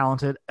most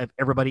talented of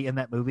everybody in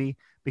that movie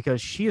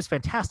because she is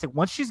fantastic.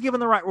 Once she's given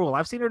the right role,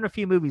 I've seen her in a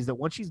few movies that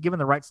once she's given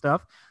the right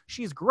stuff,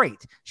 she's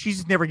great. She's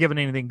just never given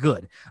anything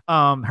good.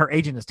 Her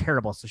agent is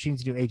terrible, so she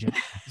needs to do agent.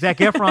 Zac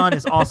Efron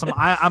is awesome.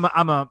 I'm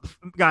a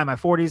guy in my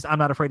 40s. I'm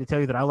not afraid to tell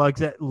you that I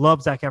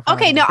love Zac Efron.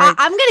 Okay, no,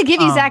 I'm going to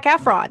give you Zac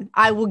Efron.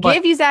 I will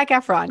give you Zac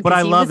Efron. But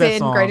I love that in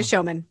song. Greatest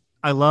Showman.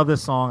 I love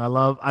this song. I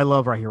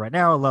love Right Here, Right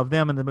Now. I love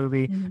them in the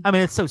movie. Mm-hmm. I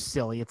mean, it's so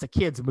silly. It's a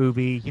kid's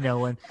movie,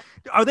 and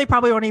they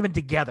probably aren't even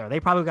together.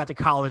 They probably got to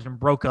college and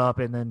broke up,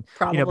 and then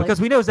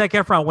because we know Zac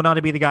Efron went on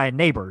to be the guy in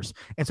Neighbors,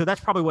 and so that's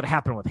probably what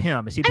happened with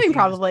him.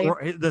 Probably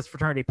this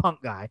fraternity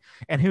punk guy,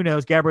 and who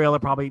knows? Gabriella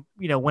probably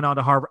went on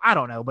to Harvard. I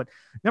don't know, but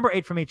number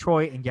 8 for me,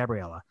 Troy and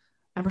Gabriella.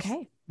 Number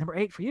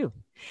 8 for you.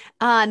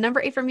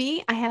 Number 8 for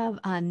me, I have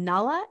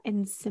Nala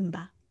and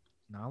Simba.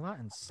 Nala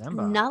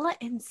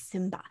and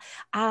Simba.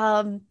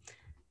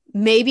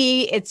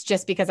 Maybe it's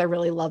just because I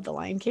really love The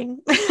Lion King.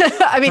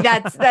 I mean,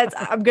 that's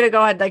I'm gonna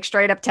go ahead and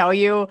straight up tell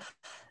you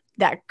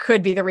that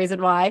could be the reason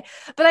why.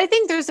 But I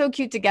think they're so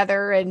cute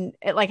together, and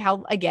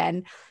how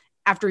again,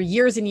 after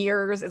years and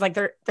years, it's like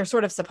they're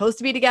sort of supposed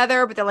to be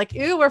together, but they're like,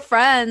 ooh, we're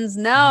friends.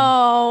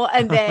 No.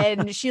 And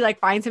then she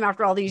finds him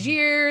after all these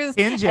years.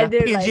 Pinja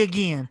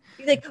again.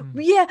 He's like,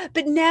 yeah,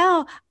 but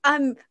now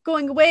I'm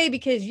going away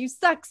because you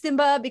suck,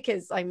 Simba.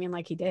 Because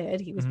he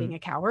did. He was being a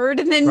coward.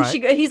 And then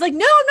he's like,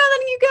 no, I'm not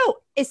letting you go.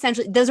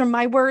 Essentially, those are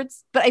my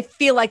words, but I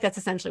feel like that's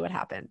essentially what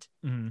happened.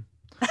 Mm-hmm.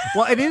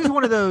 Well, it is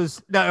one of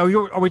those. Now,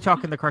 are we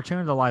talking the cartoon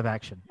or the live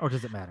action, or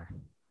does it matter?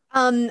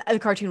 The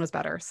cartoon was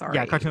better. Sorry.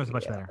 Yeah, cartoon was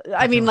much better.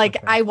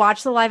 I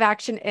watched the live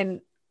action and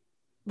a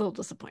little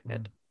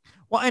disappointed.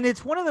 Well, and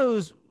it's one of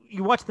those,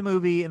 you watch the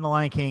movie in The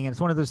Lion King, and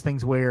it's one of those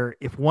things where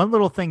if one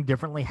little thing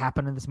differently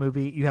happened in this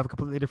movie, you have a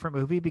completely different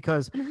movie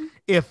because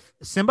if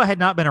Simba had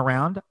not been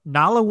around,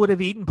 Nala would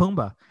have eaten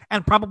Pumbaa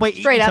and probably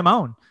eaten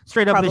Timon.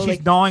 Straight up, that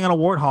she's gnawing on a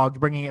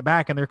warthog, bringing it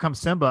back, and there comes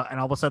Simba, and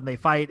all of a sudden they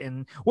fight,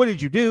 and what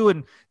did you do?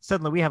 And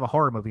suddenly we have a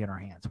horror movie in our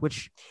hands,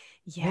 which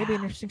may be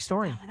an interesting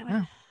story.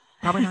 Yeah.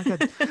 Probably not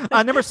good.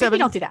 Number 7.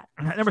 Don't do that.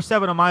 Number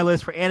 7 on my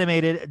list for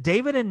animated,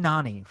 David and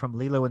Nani from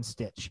Lilo and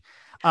Stitch.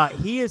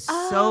 He is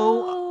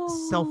so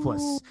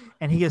selfless,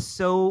 and he is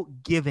so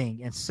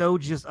giving and so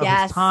just of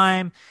his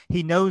time.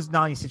 He knows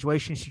Nani's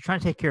situation. She's trying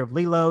to take care of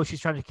Lilo. She's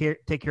trying to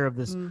take care of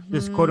this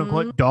quote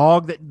unquote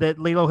dog that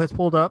Lilo has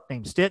pulled up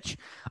named Stitch.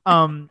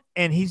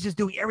 And he's just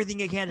doing everything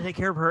he can to take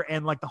care of her.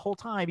 And the whole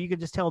time, you can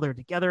just tell they're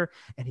together,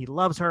 and he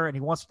loves her, and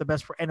he wants the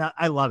best for. And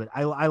I love it.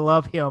 I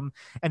love him.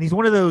 And he's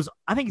one of those.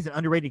 I think he's an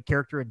underrated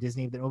character in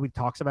Disney that nobody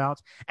talks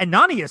about. And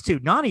Nani is too.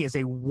 Nani is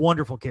a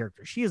wonderful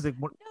character. She is a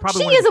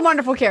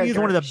wonderful character. She's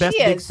one of the best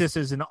big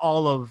sisses in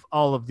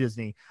all of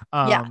Disney.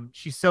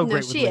 She's so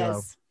great with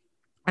Lilo.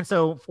 And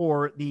so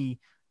for the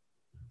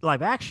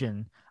live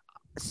action,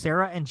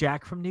 Sarah and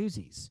Jack from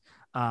Newsies.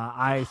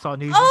 I saw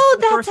Newsies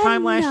the first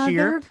time last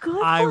year.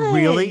 I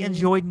really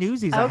enjoyed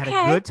Newsies. I had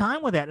a good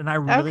time with that, and I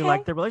really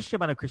liked their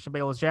relationship. I know Christian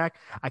Bale was Jack.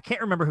 I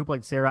can't remember who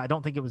played Sarah. I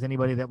don't think it was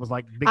anybody that was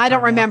big. I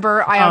don't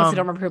remember. I honestly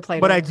don't remember who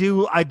played. But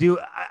her.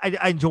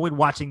 I enjoyed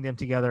watching them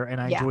together, and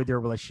I enjoyed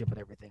their relationship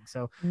and everything.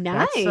 So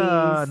nice.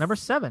 That's number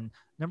 7.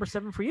 Number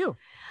 7 for you.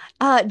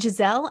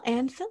 Giselle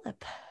and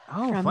Philip.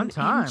 Oh, fun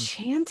time.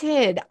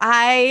 Enchanted.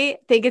 I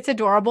think it's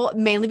adorable,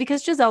 mainly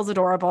because Giselle's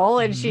adorable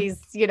and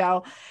she's, taking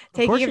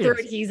him through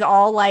it. He's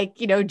all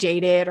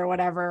jaded or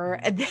whatever.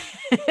 And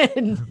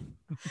then,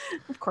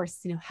 of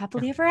course,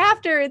 happily ever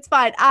after. It's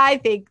fine. I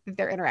think that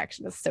their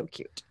interaction is so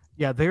cute.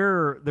 Yeah,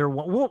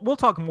 we'll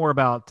talk more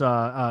about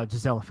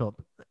Giselle and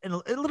Philip a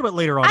little bit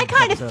later on. I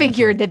kind of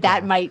figured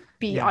that might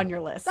be on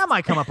your list. That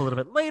might come up a little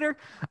bit later.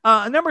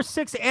 Number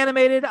 6,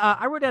 animated.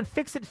 I wrote down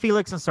Fix-It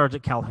Felix and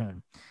Sergeant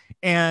Calhoun.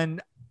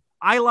 And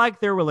I like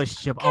their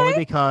relationship only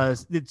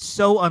because it's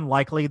so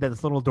unlikely that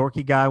this little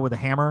dorky guy with a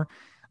hammer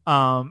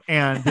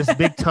and this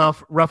big,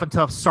 tough, rough and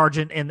tough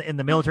sergeant in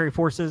the military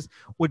forces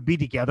would be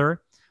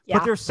together. Yeah,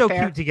 but they're so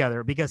cute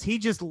together because he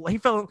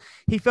fell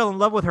in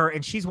love with her,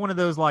 and she's one of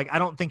those I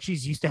don't think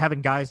she's used to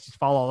having guys just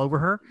fall all over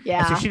her. Yeah,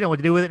 and so she didn't know what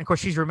to do with it. And of course,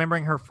 she's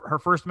remembering her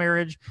first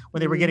marriage when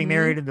they were getting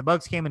married, and the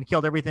bugs came and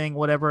killed everything,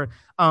 whatever.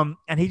 And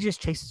he just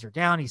chases her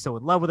down. He's so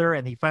in love with her,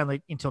 and he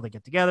finally until they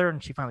get together,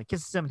 and she finally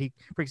kisses him, and he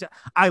freaks out.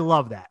 I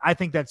love that. I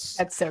think that's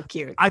so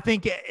cute. I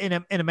think in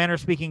a manner of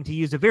speaking, to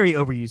use a very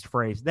overused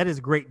phrase, that is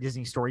great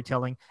Disney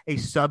storytelling, a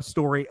sub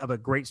story of a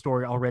great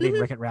story already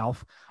in Wreck-It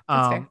Ralph.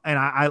 And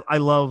I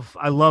love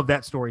love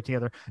that story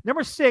together.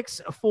 Number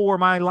 6 for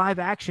my live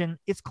action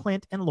is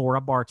Clint and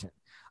Laura Barton,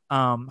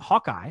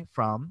 Hawkeye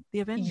from the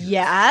Avengers.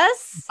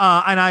 Yes.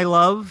 And I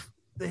love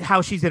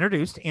how she's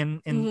introduced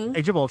in Mhm.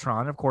 Age of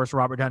Ultron. Of course,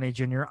 Robert Downey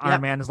Jr.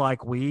 Iron Man is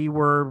like, we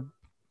were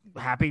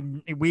happy.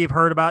 We've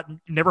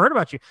never heard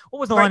about you. What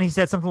was the line he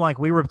said? Something like,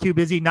 we were too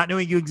busy not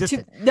knowing you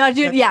existed.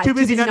 Too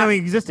busy not knowing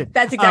you existed.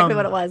 That's exactly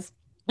what it was.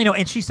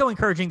 And she's so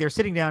encouraging. They're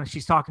sitting down and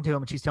she's talking to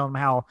him and she's telling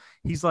him how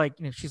he's like,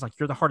 she's like,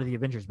 you're the heart of the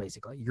Avengers,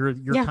 basically. You're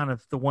kind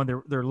of the one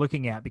they're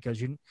looking at because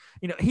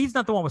he's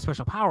not the one with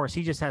special powers.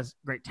 He just has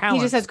great talent.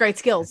 He just has great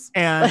skills.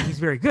 And he's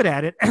very good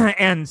at it.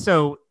 And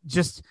so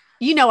just,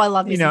 I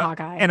love me some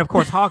Hawkeye. And of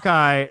course,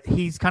 Hawkeye,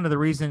 he's kind of the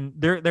reason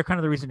they're kind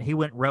of the reason he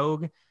went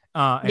rogue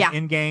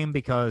in game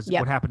because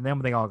what happened to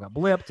them, they all got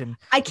blipped. And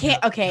I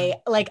can't. Okay,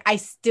 like I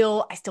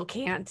still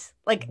can't.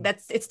 Like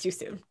it's too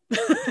soon.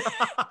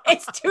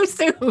 It's too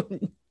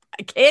soon.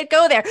 I can't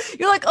go there.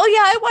 You're like, oh yeah,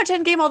 I watch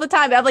Endgame all the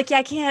time. I'm like, yeah,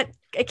 I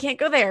can't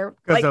go there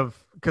because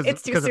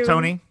of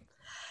Tony.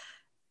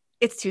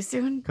 It's too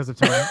soon because of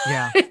Tony.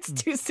 Yeah, it's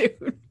too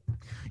soon.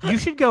 You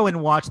should go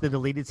and watch the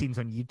deleted scenes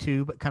on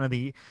YouTube. Kind of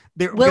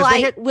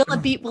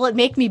will it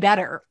make me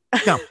better?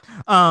 No,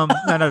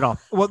 not at all.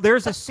 Well,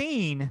 there's a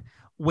scene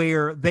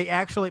where they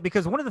actually,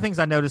 because one of the things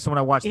I noticed when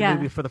I watched the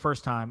movie for the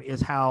first time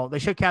is how they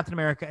show Captain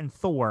America and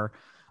Thor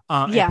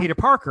and Peter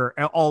Parker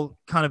all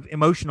kind of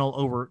emotional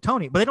over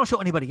Tony, but they don't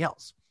show anybody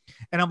else.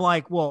 And I'm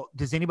like, well,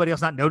 does anybody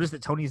else not notice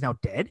that Tony is now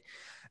dead?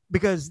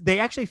 Because they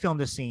actually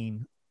filmed a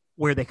scene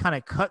where they kind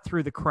of cut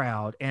through the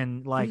crowd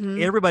and like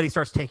everybody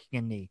starts taking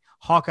a knee.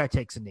 Hawkeye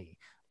takes a knee.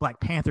 Black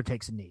Panther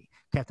takes a knee.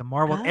 Captain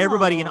Marvel,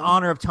 everybody in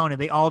honor of Tony,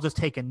 they all just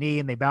take a knee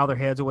and they bow their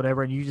heads or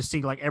whatever. And you just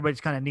see like everybody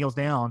just kind of kneels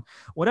down,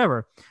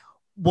 whatever.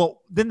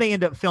 Well, then they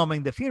end up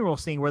filming the funeral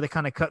scene where they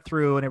kind of cut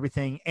through and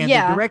everything. And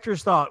the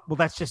directors thought, well,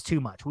 that's just too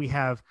much. We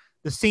have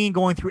the scene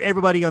going through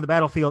everybody on the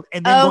battlefield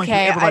and then going through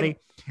everybody.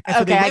 And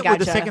so they went with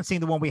the second scene,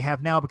 the one we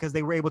have now, because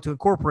they were able to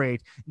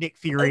incorporate Nick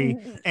Fury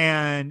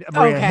and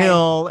Maria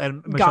Hill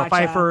and Michelle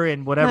Pfeiffer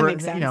and whatever,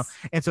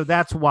 and so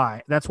that's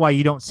why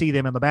you don't see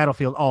them in the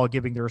battlefield all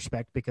giving their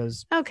respect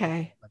because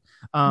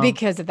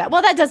because of that.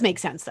 Well, that does make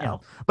sense though.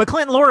 But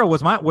Clint and Laura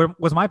was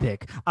my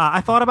pick.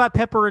 I thought about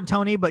Pepper and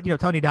Tony, but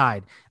Tony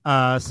died.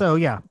 So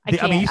yeah,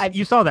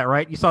 you saw that,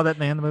 right? You saw that in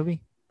the end of the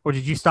movie. Or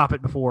did you stop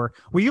it before?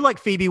 Were you like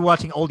Phoebe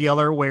watching Old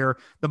Yeller where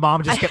the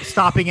mom just kept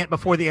stopping it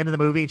before the end of the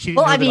movie? And she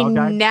didn't know the dog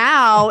died?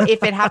 Now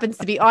if it happens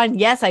to be on,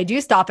 yes, I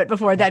do stop it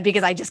before that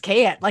because I just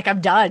can't. Like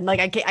I'm done. Like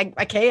I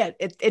can't.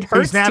 It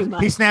hurts too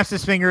much. He snaps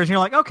his fingers and you're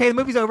like, okay, the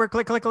movie's over.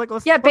 Click.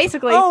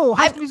 Basically. Oh,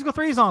 High School Musical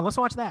 3 is on. Let's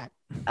watch that.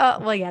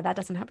 Well, yeah, that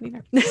doesn't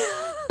happen either.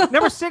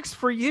 Number 6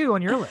 for you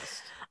on your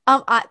list.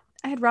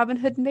 I had Robin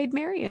Hood and Maid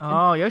Marian.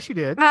 Oh, yes, you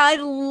did. I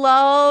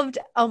loved,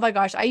 oh my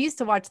gosh, I used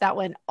to watch that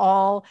one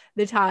all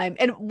the time.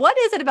 And what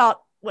is it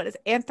about,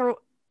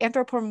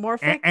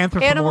 anthropomorphic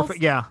animals?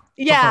 Yeah.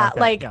 Yeah,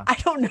 I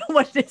don't know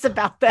what it is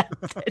about that.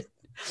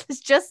 It's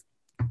just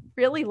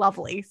really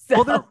lovely.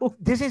 So well,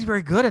 Disney's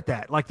very good at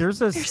that. Like there's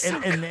this,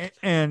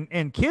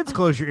 and kids,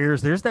 close your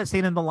ears. There's that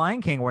scene in The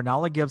Lion King where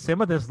Nala gives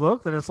Simba this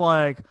look that it's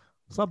like,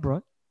 what's up,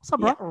 bro?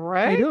 Yeah,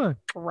 right. How you doing?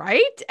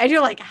 Right. And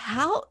you're like,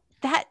 how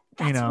that's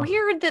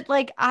weird that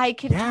like I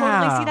could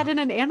totally see that in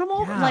an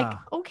animal. Yeah. Like,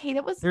 okay,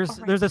 that was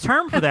there's a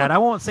term for that. I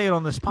won't say it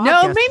on this podcast.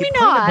 No, maybe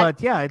not.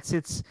 But yeah,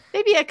 it's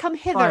maybe a come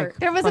hither. Like,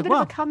 there was a bit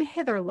of a come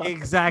hither look.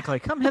 Exactly.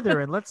 Come hither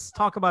and let's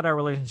talk about our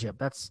relationship.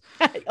 That's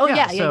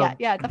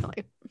yeah,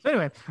 definitely.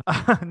 Anyway,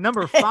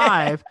 number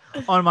 5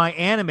 on my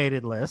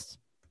animated list.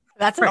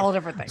 That's an all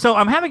different thing. So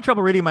I'm having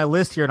trouble reading my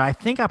list here, and I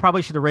think I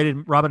probably should have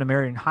rated Robin and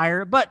Marian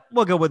higher, but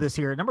we'll go with this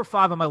here. Number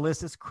 5 on my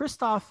list is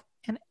Kristoff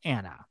and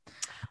Anna.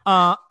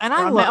 And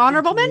I love my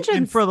honorable mentions.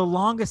 And for the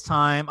longest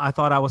time, I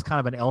thought I was kind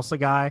of an Elsa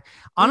guy.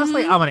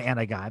 Honestly, I'm an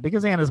Anna guy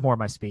because Anna's more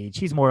my speed.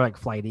 She's more like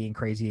flighty and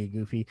crazy and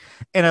goofy.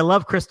 And I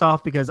love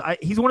Kristoff because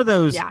he's one of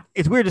those. Yeah.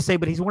 It's weird to say,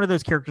 but he's one of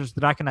those characters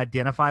that I can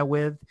identify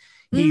with.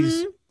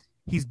 He's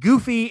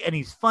goofy and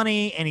he's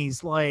funny and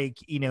he's like,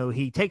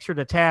 he takes her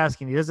to task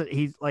and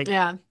he's like,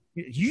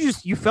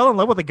 you fell in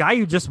love with a guy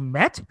you just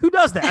met? Who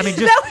does that? I mean,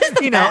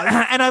 just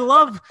and I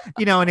love,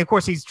 and of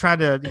course he's trying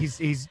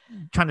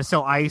to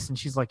sell ice and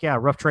she's like, yeah,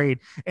 rough trade.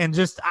 And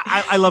just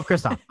I love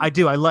Kristoff. I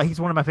do.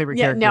 He's one of my favorite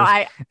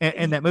characters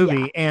in that movie.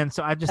 Yeah. And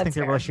so I just think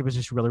their relationship was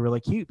just really, really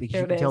cute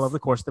because you can tell over the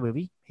course of the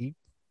movie he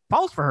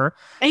falls for her.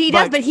 And he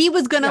does, but he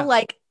was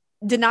gonna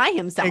deny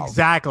himself.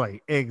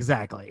 Exactly.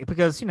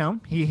 Because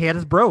he had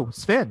his bro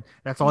Sven.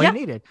 That's all he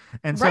needed.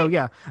 And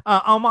so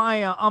on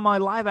my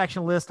live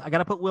action list, I got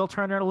to put Will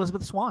Turner and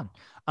Elizabeth Swann.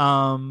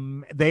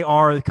 They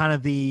are kind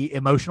of the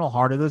emotional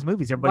heart of those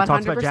movies. Everybody 100%.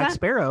 Talks about Jack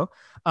Sparrow,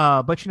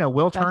 but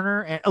Will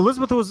Turner and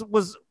Elizabeth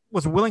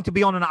was willing to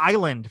be on an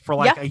island for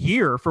a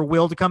year for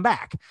Will to come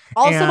back.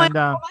 Also, my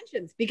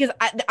mentions because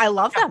I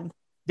love them.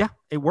 Yeah,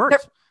 it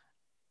works.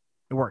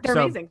 They're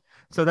amazing.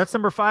 So that's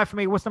number 5 for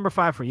me. What's number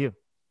 5 for you?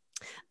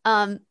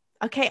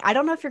 Okay, I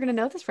don't know if you're going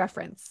to know this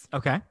reference.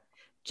 Okay.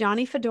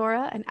 Johnny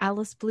Fedora and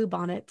Alice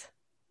Bluebonnet.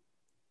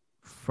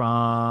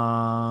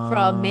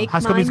 From Make High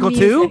School Mine Musical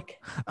Music.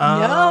 2?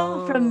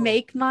 No, from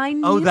Make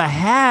Mine Oh, Music. the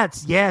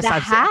hats. Yes. The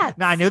I've hats.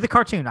 Now, I know the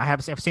cartoon.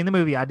 I've seen the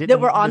movie. I didn't. that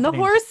were on know the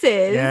names.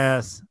 horses.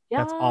 Yes.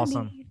 That's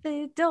awesome. Johnny,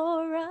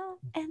 Fedora,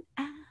 and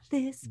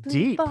Alice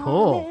Deep Bluebonnet.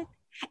 pull.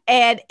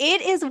 And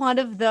it is one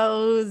of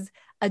those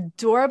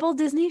adorable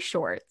Disney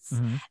shorts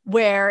Mhm.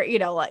 where,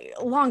 like,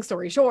 long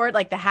story short,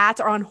 like the hats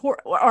are on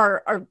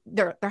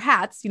they're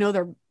hats,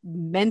 they're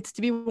meant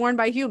to be worn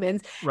by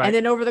humans. Right. And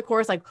then over the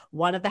course, like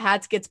one of the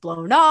hats gets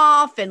blown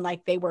off and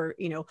like they were,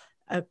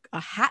 a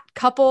hat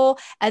couple,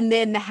 and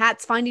then the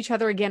hats find each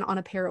other again on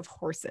a pair of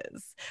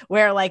horses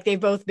where like they've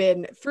both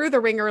been through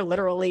the ringer,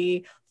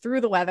 literally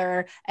through the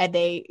weather, and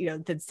they,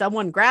 then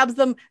someone grabs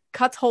them,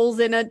 cuts holes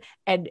in it,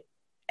 and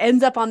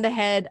ends up on the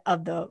head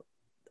of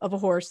a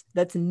horse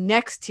that's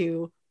next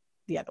to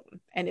the other one.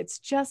 And it's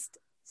just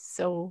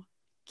so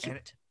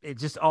cute. It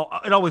just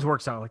it always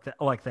works out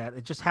like that.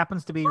 It just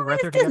happens to be right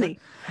there it's together. Disney.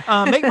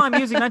 Make My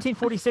Music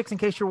 1946, in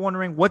case you're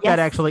wondering what that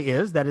Yes. actually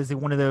is. That is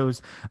one of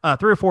those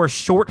 3 or 4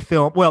 short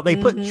film. Well, they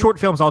put short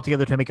films all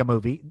together to make a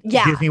movie.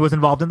 Yeah. Disney was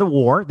involved in the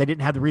war. They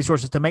didn't have the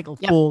resources to make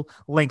full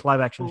length live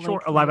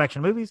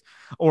action movies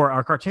or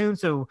our cartoons.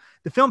 So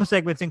the film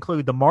segments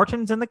include The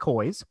Martins and the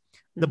Coys,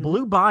 The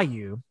Blue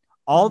Bayou,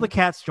 All the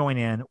Cats Join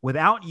In,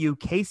 Without You,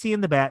 Casey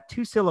and the Bat,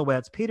 Two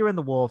Silhouettes, Peter and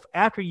the Wolf,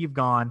 After You've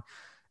Gone,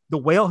 The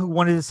Whale Who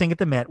Wanted to Sing at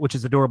the Met, which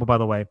is adorable, by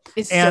the way.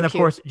 It's And so of cute.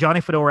 course,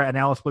 Johnny Fedora and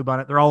Alice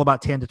Bluebonnet. They're all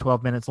about 10 to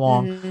 12 minutes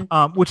long,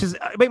 which is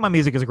Make My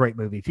Music is a great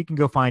movie. If you can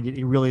go find it,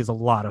 it really is a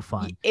lot of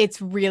fun. It's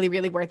really,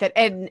 really worth it.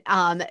 And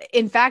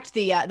in fact,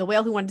 the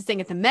Whale Who Wanted to Sing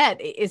at the Met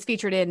is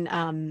featured in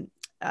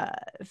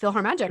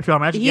PhilharMagic.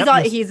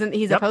 PhilharMagic,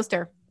 He's a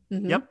poster.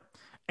 Mhm. Yep.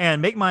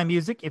 And Make My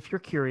Music, if you're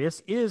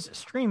curious, is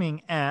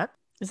streaming at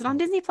Is it on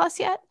Disney Plus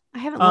yet? I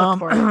haven't looked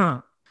for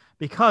it.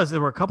 because there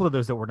were a couple of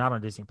those that were not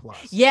on Disney Plus.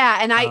 Yeah,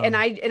 and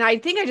I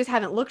think I just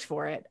haven't looked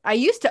for it. I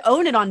used to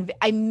own it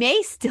I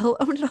may still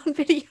own it on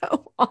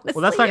video. Honestly,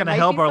 Well, that's not going to It might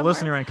help be our somewhere.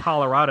 listener in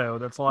Colorado.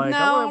 That's like,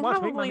 No,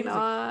 watch Make My probably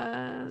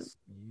Music.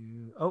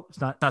 not.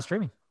 It's not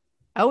streaming.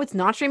 Oh, it's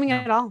not streaming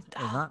at all. It's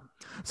not.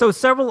 So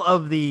several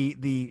of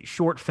the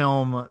short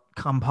film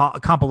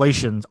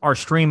compilations are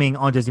streaming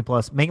on Disney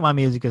Plus. Make My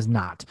Music is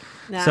not.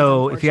 That's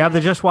So if you have the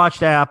unfortunate. Just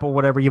Watched app or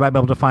whatever, you might be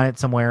able to find it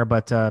somewhere,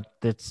 but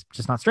it's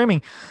just not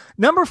streaming.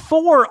 Number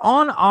 4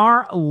 on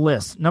our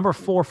list, number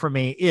 4 for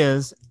me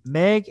is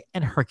Meg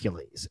and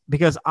Hercules,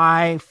 because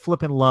I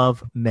flip and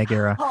love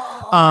Megara.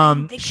 Oh, I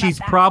didn't think She's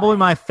about that probably one.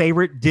 my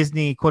favorite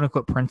Disney quote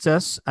unquote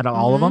princess out of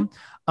all of them.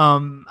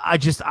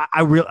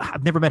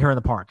 I've never met her in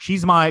the park.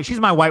 She's my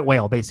white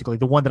whale, basically,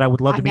 the one that I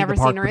would love to I've be in the never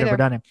park. seen her But never either.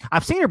 done it.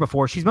 I've seen her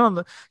before. She's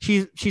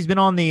been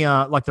on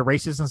the like the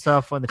races and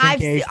stuff on the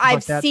 10K.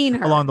 I've seen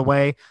her along the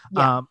way.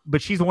 Yeah.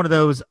 But she's one of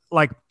those,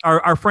 like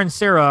our friend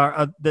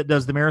Sarah that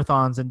does the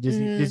marathons and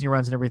Mm-hmm. Disney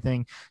runs and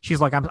everything. She's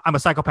like, I'm a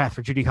psychopath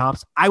for Judy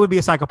Hopps. I would be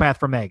a psychopath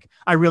for Meg.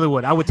 I really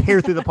would. I would tear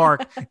through the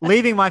park,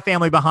 leaving my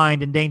family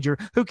behind in danger.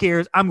 Who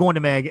cares? I'm going to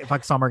Meg if I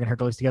saw Meg and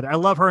Hercules together. I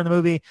love her in the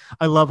movie.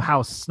 I love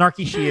how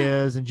snarky she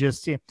is, and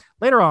just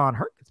later on,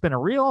 it's been a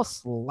real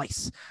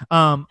slice.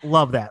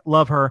 Love that.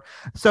 Love her.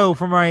 So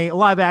from a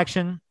live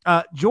action,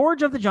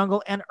 George of the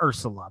Jungle and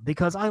Ursula,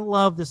 because I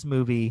love this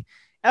movie.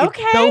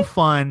 Okay. It's so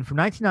fun, from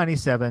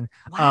 1997.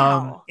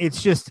 Wow.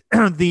 It's just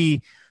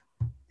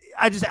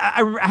I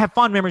have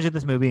fond memories of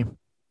this movie,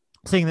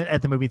 seeing it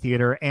at the movie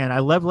theater, and I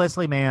love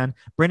Leslie Mann,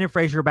 Brendan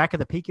Fraser back at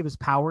the peak of his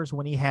powers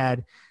when he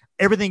had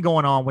everything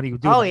going on, when he was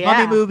doing the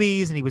Mummy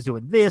movies and he was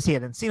doing this. He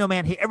had Encino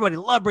Man. Everybody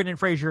loved Brendan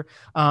Fraser.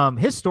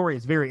 His story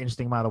is very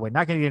interesting, by the way.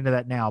 Not going to get into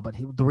that now, but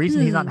the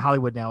reason he's not in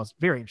Hollywood now is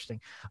very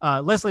interesting.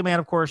 Leslie Mann,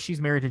 of course,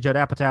 she's married to Judd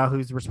Apatow,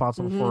 who's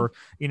responsible for,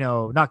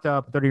 Knocked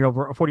Up,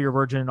 40-Year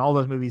Virgin, all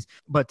those movies.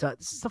 But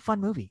this is a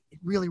fun movie. It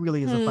really,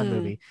 really is a fun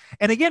movie.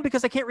 And again,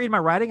 because I can't read my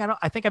writing,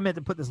 I think I meant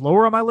to put this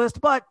lower on my list,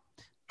 but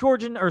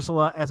George and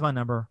Ursula as my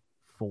number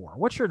 4.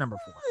 What's your number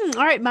 4?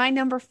 All right, my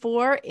number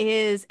 4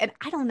 is, and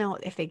I don't know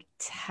if they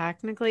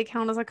technically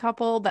count as a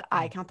couple, but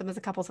I count them as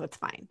a couple, so it's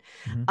fine.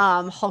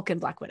 Hulk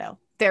and Black Widow.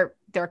 They're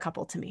a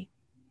couple to me.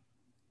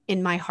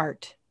 In my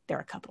heart, they're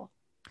a couple.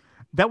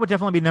 That would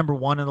definitely be number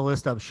 1 on the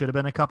list of should have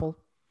been a couple.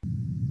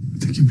 I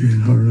think you're being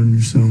hard on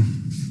yourself.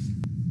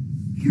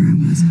 Here I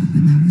was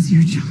hoping that was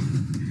your job.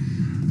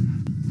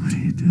 What are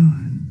you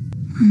doing?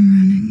 I'm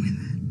running with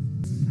it.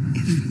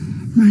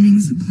 If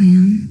running's the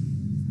plan,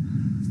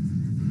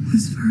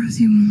 as far as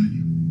you want.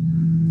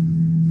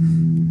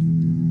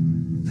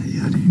 Hey,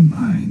 out of your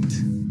mind.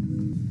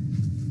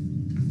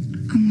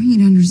 I want you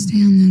to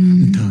understand that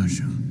I'm...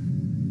 Natasha,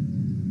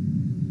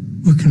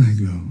 where can I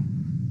go?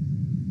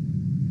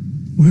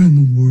 Where in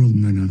the world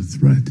am I not a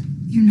threat?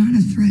 You're not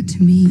a threat to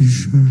Are you me.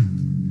 sure?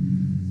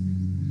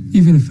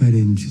 Even if I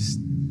didn't just...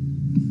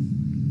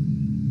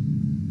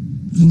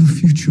 There's no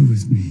future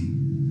with me.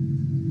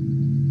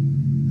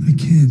 I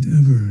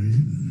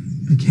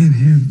can't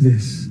have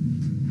this.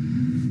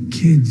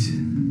 Kids,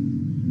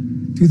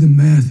 do the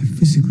math. I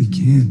physically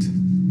can't.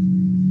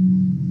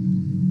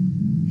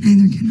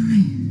 Neither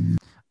can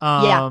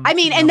Yeah. I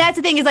mean, and that's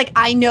the thing is like,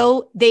 I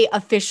know they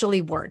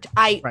officially weren't.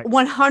 I Right.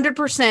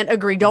 100%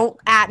 agree. Don't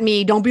at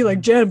me. Don't be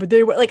like, Jen, but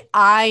they were like,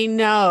 I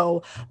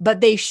know,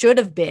 but they should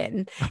have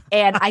been.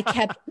 And I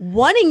kept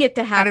wanting it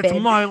to and happen. it's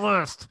my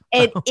list.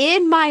 And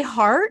in my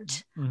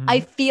heart, Mhm. I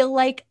feel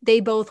like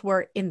they both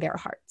were in their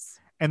hearts.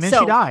 And then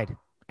so- she died,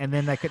 and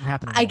then that couldn't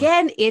happen anymore.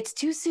 Again, it's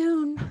too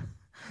soon.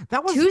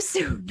 That was Too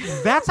soon.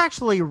 That's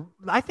actually,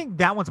 I think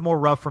that one's more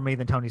rough for me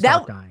than Tony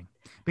That- Stark dying.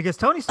 Because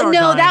Tony Stark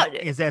No, dying that-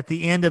 is at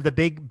the end of the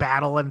big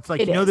battle, and it's like,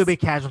 It you know, is. there'll be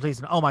casualties,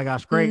 and oh my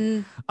gosh, great.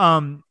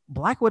 Mhm.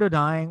 Black Widow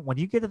dying, when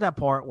you get to that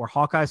part where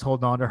Hawkeye's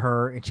holding on to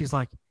her, and she's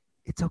like,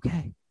 it's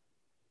okay.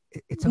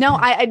 It's okay. No,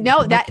 I know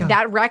Let that go.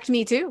 that wrecked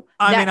me too.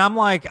 I That- mean, I'm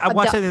like, I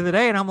watched the- it the other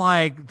day, and I'm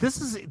like,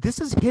 this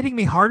is hitting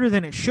me harder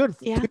than it should.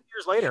 Yeah. 2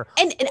 years later,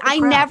 and I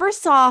crap. never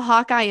saw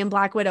Hawkeye and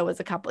Black Widow as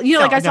a couple. You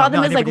know, like No, I saw no, them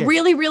no, I as never like did.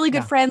 really, really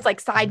good Yeah. friends,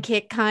 like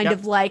sidekick kind Yep.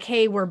 of like,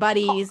 hey, we're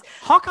buddies.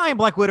 Hawkeye and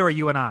Black Widow are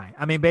you and I.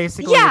 I mean,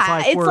 basically, Yeah,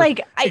 it's it's we're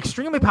like,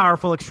 extremely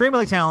powerful,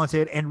 extremely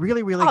talented, and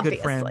really, really good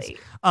friends. Obviously.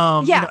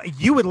 You know,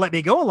 you would let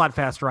me go a lot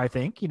faster, I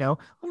think. You know,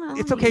 Well,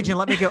 it's okay, Jen.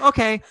 Let me go.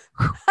 Okay,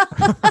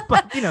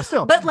 but you know,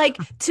 still. But like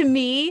to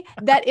me,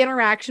 that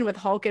interaction with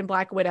Hulk and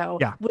Black Widow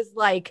Yeah. was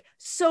like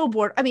so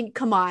bored. I mean,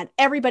 come on,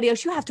 everybody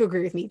else, you have to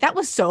agree with me. That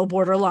was so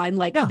borderline.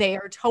 Like Yeah. they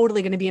are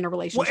totally going to be in a Well,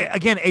 relationship.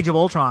 again, Age of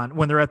Ultron,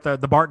 when they're at the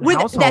Barton With-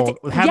 household,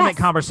 that's- having yes.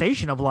 that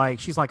conversation of like,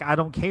 she's like, I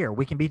don't care.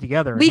 We can be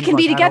together. And we he's can like,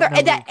 be "I don't together, know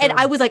and that that, we and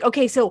could." I was like,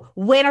 okay, so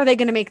when are they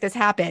going to make this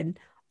happen?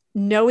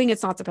 Knowing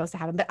it's not supposed to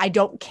happen, but I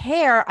don't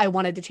care. I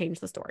wanted to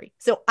change the story,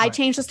 so I Right.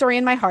 changed the story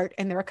in my heart,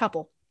 and they're a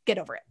couple. Get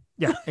over it.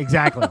 Yeah,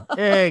 exactly.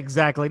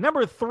 Exactly.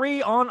 Number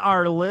 3 on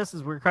our list,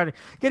 as we're kind of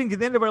getting to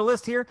the end of our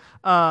list here.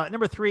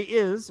 Number 3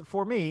 is,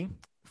 for me,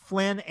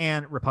 Flynn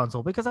and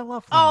Rapunzel, because I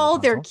love Flynn and Oh,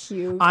 they're Rapunzel.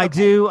 cute. I Okay.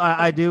 do.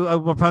 I do.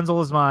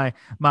 Rapunzel is my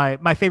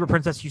favorite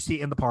princess you see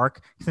in the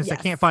park. Since I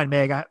Yes. can't find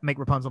Meg, I make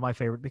Rapunzel my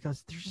favorite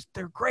because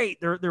they're great.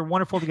 They're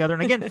wonderful together.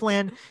 And again,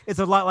 Flynn is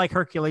a lot like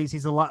Hercules.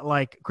 He's a lot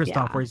like Kristoff,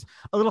 Yeah. where he's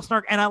a little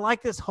snark. And I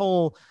like this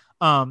whole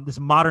this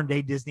modern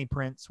day Disney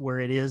prince where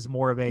it is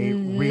more of a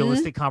Mhm.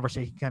 realistic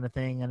conversation kind of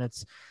thing. And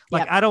it's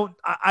like Yep.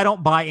 I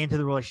don't buy into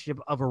the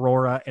relationship of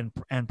Aurora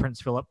and Prince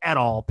Philip at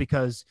all,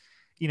 because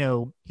you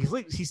know, he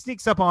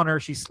sneaks up on her.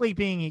 She's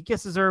sleeping. He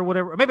kisses her.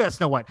 Whatever. Maybe that's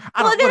Snow White.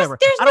 I don't. Well, Whatever.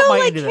 there's I don't no buy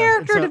like into this. And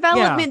character so, yeah.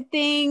 development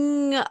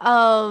thing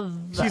of.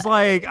 She's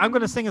like, I'm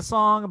going to sing a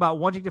song about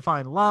wanting to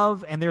find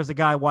love. And there's a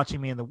guy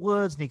watching me in the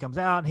woods. And he comes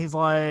out and he's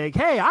like,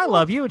 hey, I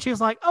love you. And she's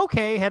like,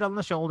 okay, head on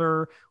the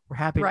shoulder. We're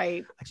happy.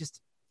 right. I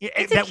just,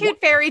 It's a cute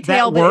fairy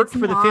tale, that but worked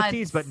it's for the not-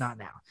 50s, but not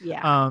now.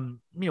 Yeah.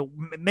 You know,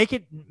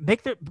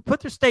 put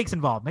their stakes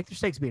involved, make their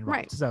stakes be involved.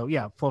 Right. So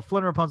yeah, for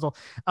Flynn and Rapunzel.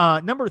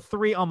 Number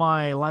 3 on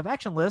my live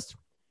action list,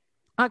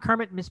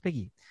 Kermit and Miss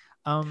Piggy.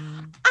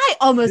 I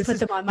almost put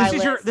them on my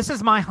list. This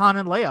is my Han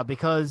and Leia,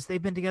 because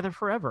they've been together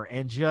forever,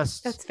 and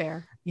just That's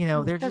fair. you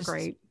know, they're They're just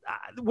great.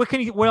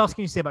 What else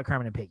can you say about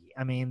Kermit and Piggy?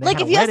 I mean, they Like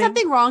had if a you have wedding.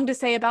 something wrong to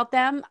say about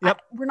them,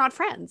 Yep. we're not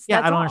friends. Yeah,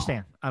 That's I don't all.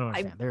 understand. I don't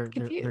understand. I'm They're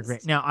confused.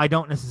 great. Now, I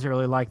don't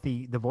necessarily like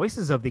the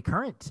voices of the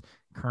current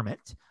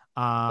Kermit.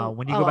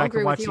 When you go I'll back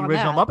agree and with watch you the on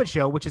original that. Muppet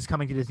Show, which is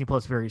coming to Disney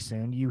Plus very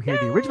soon, you hear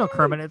the original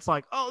Kermit. It's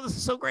like, oh, this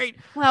is so great.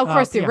 Well, of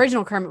course, the yeah.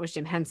 original Kermit was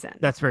Jim Henson.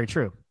 That's very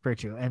true. Very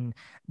true. And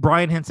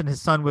Brian Henson, his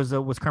son, was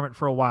Kermit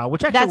for a while,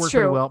 which actually That's worked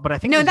pretty true. well. But I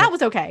think No, there's, that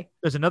was okay.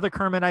 there's another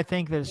Kermit. I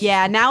think there's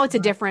Yeah, now it's a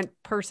different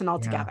person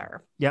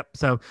altogether. Yep.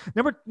 So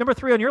number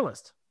 3 on your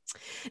list.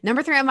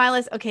 Number 3 on my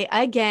list. Okay,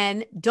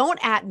 again, don't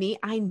at me.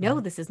 I know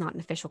Mm-hmm. this is not an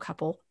official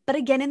couple, but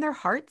again, in their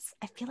hearts,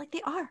 I feel like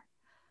they are.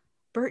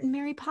 Bert and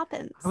Mary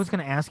Poppins. I was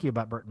going to ask you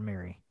about Bert and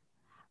Mary.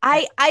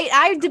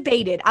 I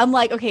debated. I'm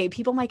like, okay,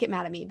 people might get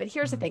mad at me, but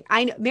here's Mm-hmm. the thing.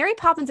 I know Mary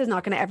Poppins is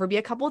not going to ever be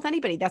a couple with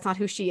anybody. That's not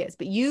who she is.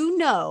 But you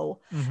know,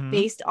 Mhm.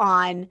 based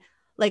on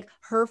like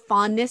her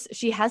fondness,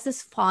 she has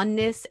this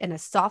fondness and a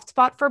soft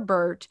spot for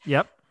Bert.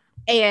 Yep.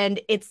 And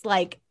it's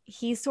like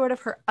he's sort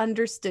of her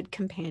understood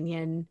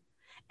companion.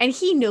 And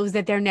he knows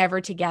that they're never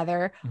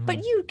together, but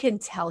Mhm. you can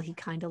tell he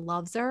kind of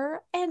loves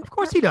her. And Of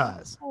course he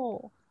does.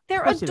 Oh,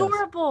 they're course he does.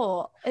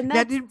 adorable. And Now,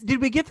 that's did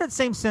we get that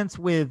same sense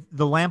with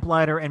the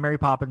Lamplighter and Mary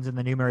Poppins in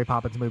the new Mary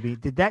Poppins movie?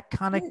 Did that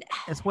kind of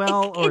as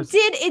well? or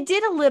it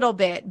did a little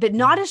bit, but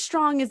not as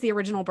strong as the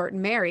original Bert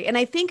and Mary. And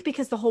I think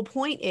because the whole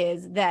point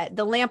is that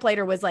the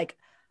Lamplighter was like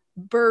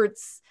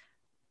Bert's,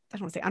 I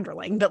don't want to say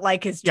underling, but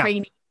like his Yeah.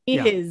 trainee,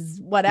 Yeah. his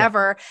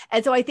whatever.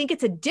 And so I think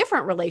it's a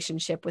different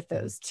relationship with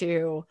those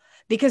two.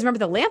 Because remember,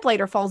 the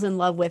Lamplighter falls in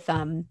love with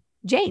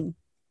Jane.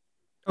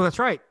 Oh, that's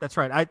right. That's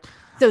right.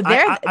 So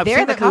they're I've they're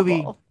seen the that movie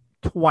couple.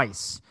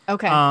 twice.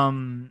 Okay.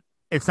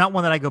 It's not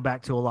one that I go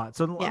back to a lot.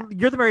 So Yeah.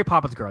 you're the Mary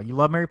Poppins girl. You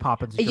love Mary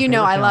Poppins. It's your You know,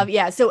 favorite I film. love,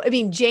 yeah. So, I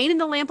mean, Jane and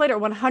the Lamplighter are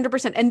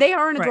 100%, and they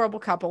are an Right. adorable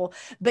couple.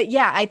 But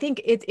yeah, I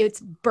think it's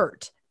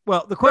Bert.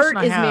 Well, the question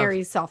Bert I is have,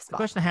 Mary's soft the spot.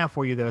 question I have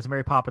for you though, as a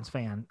Mary Poppins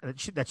fan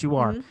that you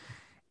are, Mhm.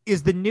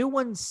 is the new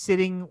one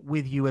sitting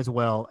with you as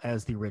well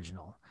as the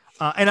original?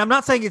 And I'm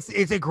not saying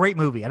it's a great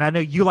movie, and I know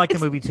you like the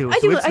movie too. I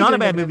So do- it's I not do a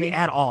bad enjoy the movie movie.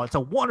 at all. It's a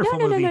wonderful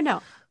No, movie.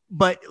 no.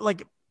 But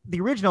like the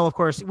original, of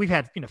course, we've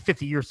had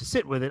 50 years to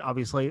sit with it,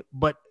 obviously.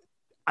 But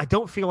I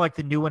don't feel like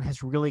the new one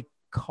has really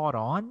caught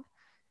on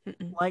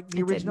like the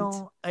it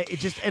original. It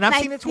just, and I've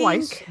And seen I it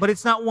twice, think- but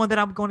it's not one that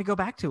I'm going to go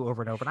back to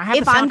over and over. And I have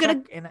If the I'm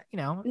soundtrack, gonna-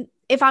 and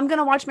If I'm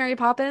gonna watch Mary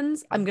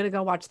Poppins, I'm gonna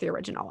go watch the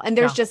original. And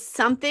there's Yeah. just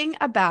something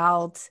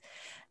about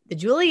the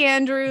Julie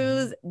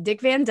Andrews, Dick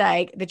Van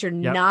Dyke that you're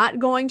Yep. not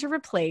going to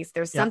replace.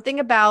 There's Yep. something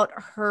about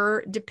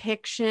her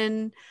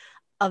depiction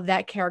of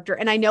that character.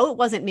 And I know it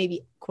wasn't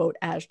maybe quote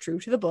as true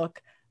to the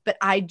book, but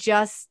I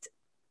just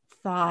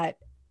thought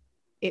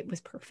it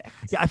was perfect.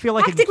 yeah, I feel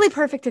like Practically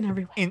perfect in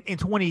every way. in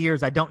 20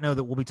 years, I don't know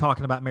that we'll be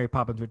talking about Mary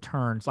Poppins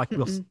Returns like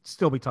we'll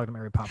still be talking about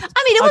Mary Poppins.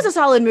 I mean, it was a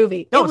solid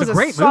movie. No, it was a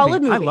great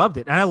solid movie. I loved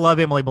it. And I love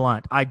Emily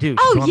Blunt. I do. She's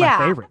Oh, one of yeah.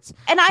 my favorites.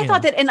 And I You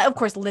thought know. that, and of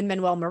course,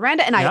 Lin-Manuel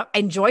Miranda, and Yep. I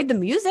enjoyed the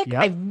music. Yep.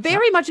 I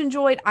very much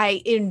enjoyed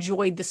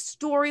the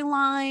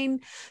storyline.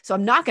 So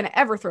I'm not going to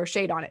ever throw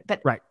shade on it.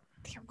 But Right.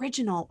 the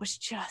original was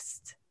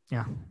just,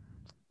 Yeah.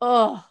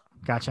 oh,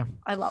 Gotcha.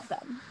 I love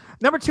them.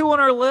 Number 2 on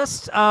our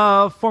list,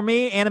 for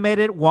me,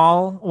 animated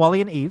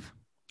Wally and Eve.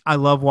 I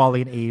love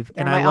Wally and Eve,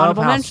 They're and my I love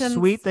honorable how mentions.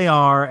 sweet they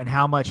are, and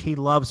how much he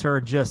loves her.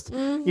 Just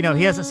he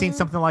hasn't seen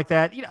something like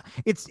that.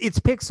 It's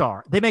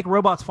Pixar. They make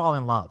robots fall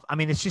in love. I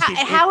mean, it's just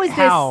How is this?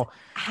 how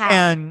How?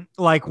 and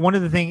like one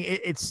of the things.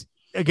 It's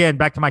again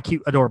back to my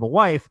cute, adorable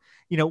wife.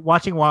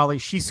 Watching Wally,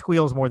 she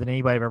squeals more than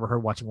anybody I've ever heard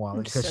watching Wally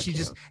It's because so she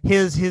cute.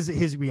 just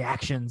his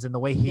reactions and the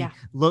way he Yeah.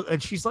 look,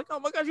 and she's like, oh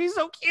my gosh, he's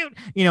so cute.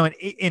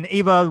 And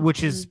Eva,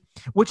 which is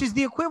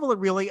the equivalent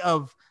really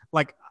of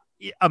like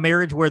a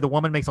marriage where the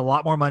woman makes a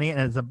lot more money and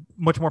has a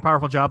much more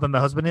powerful job than the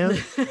husband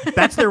is.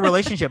 That's their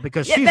relationship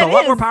because Yeah, she's that a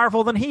lot more is.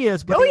 powerful than he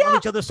is, but Oh, they love yeah.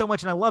 each other so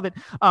much, and I love it.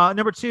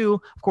 Number 2,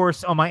 of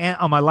course, on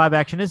my live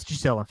action is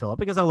Giselle and Philip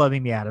because I love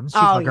Amy Adams. She's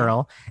Oh, my yeah.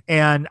 girl,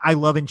 and I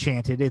love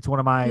Enchanted. It's one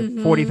of my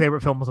Mhm. 40 favorite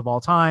films of all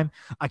time.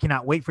 I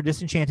cannot wait for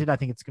Disenchanted. I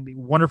think it's going to be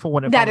wonderful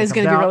when it That finally is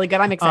going comes to be out. really good.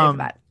 I'm excited for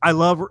that. I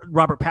love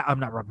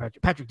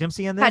Patrick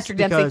Dempsey in this Patrick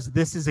Dempsey. because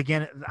this is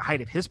again the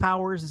height of his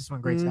powers. This is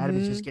when Grey's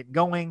Anatomy is just getting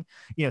going.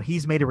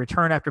 He's made a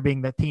return after being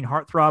the teen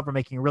heartthrob for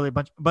making a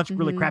bunch of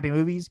really crappy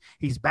movies.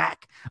 He's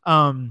back.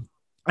 And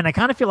I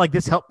kind of feel like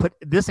this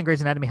and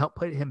Grey's Anatomy helped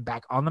put him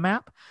back on the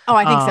map. Oh,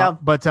 I think so.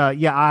 But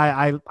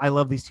I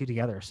love these two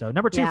together. So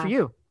number 2 Yeah. for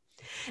you.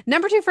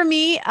 Number 2 for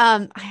me,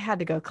 I had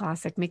to go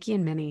classic Mickey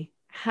and Minnie.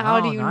 How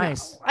Oh, do you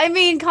nice. know? I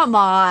mean, come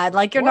on.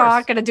 Like, you're Of course.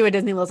 not going to do a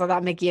Disney list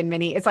without Mickey and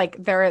Minnie. It's like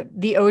they're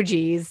the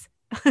OGs.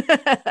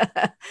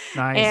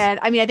 Nice. And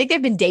I mean, I think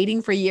they've been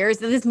dating for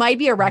years. And this might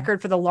be a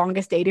record for the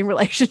longest dating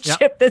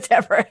relationship that's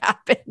ever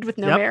happened with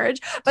no Yep.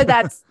 marriage. But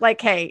that's like,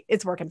 hey,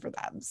 it's working for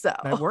them. So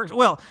That works.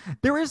 Well,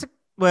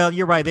 well,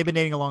 you're right. They've been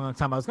dating a long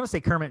time. I was going to say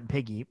Kermit and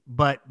Piggy,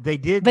 but they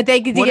did. But they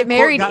did what get if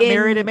married Got in-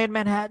 married and made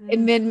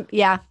Manhattan.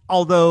 yeah.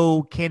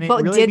 Although, can it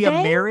But really did be a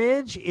they?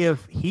 marriage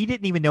if he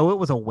didn't even know it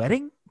was a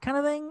wedding kind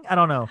of thing? I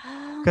don't know,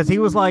 because he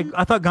was like,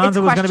 I thought It's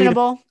Gonzo was going to be.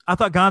 questionable. I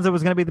thought Gonzo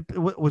was going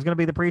to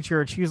be the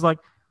preacher, and she was like,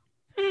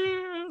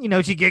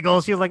 she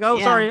giggles. She was like, "Oh,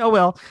 Yeah. sorry. Oh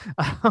well."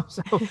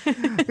 So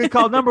good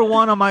call. Number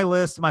 1 on my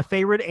list, my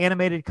favorite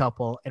animated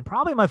couple, and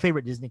probably my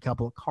favorite Disney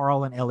couple,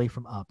 Carl and Ellie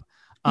from Up.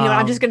 You know what?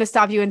 I'm just going to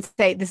stop you and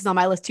say this is on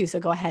my list too. So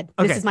go ahead.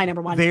 This Okay. is my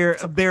number 1. They're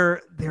So-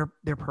 they're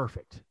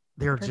perfect.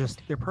 They're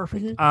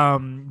perfect.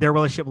 Mhm. Their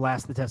relationship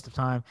lasts the test of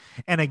time.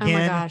 And oh my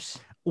again, gosh.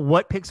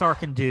 what Pixar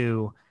can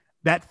do,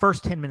 that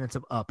first 10 minutes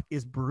of Up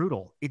is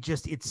brutal.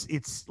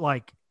 It's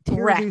like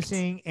tear Wrecked.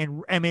 inducing,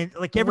 and I mean,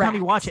 like every time you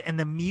Wrecked. watch it, and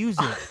the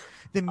music.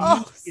 The Oh.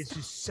 music is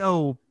just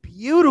so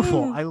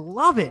beautiful. I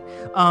love it.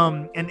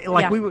 And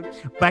like Yeah. we would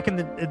back in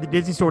the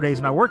Disney store days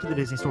when I worked at the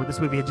Disney store, this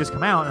movie had just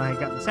come out, and I had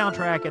gotten the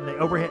soundtrack and the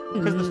overhead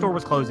because the Mhm. store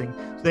was closing,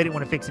 so they didn't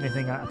want to fix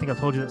anything. I think I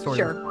told you that story.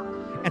 Sure. before.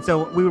 And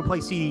so we would play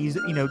CDs,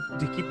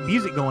 to keep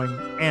music going,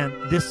 and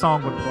this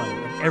song would play,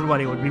 and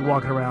everybody would be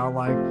walking around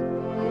like.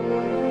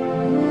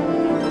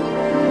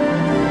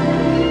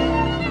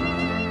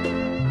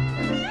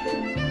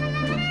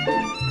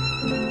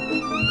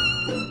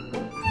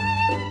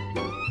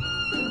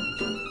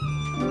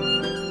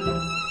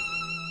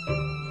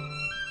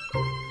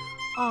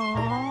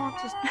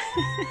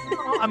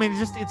 I mean,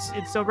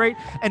 it's so great.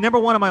 And number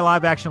 1 on my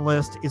live action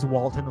list is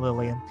Walt and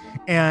Lillian,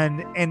 and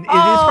it is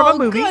from a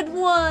movie Good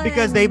one.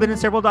 because they've been in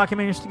several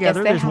documentaries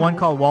together. they There's one have.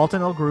 called Walt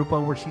and El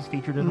Grupo where she's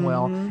featured as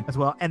well,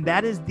 Mhm. and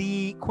that is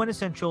the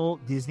quintessential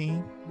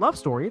Disney love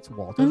story. It's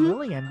Walt and Mhm.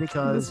 Lillian It was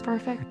because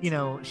perfect.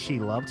 she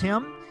loved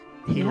him,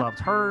 he Yep. loved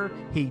her,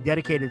 he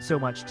dedicated so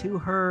much to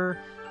her.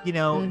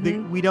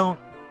 Mhm.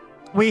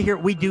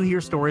 We do hear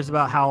stories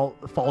about how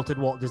faulted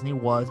Walt Disney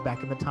was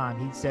back in the time.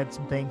 He said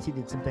some things, he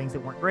did some things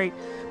that weren't great,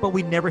 but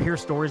we never hear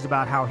stories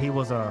about how he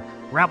was a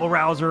rabble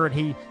rouser and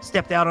he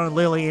stepped out on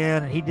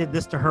Lillian and he did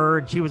this to her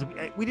and she was.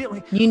 We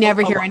didn't. You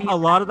never hear any A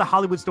of lot of the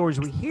Hollywood stories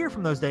we hear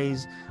from those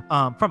days,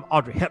 from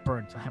Audrey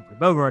Hepburn to Humphrey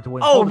Bogart to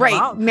William Oh, Holden, right.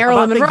 about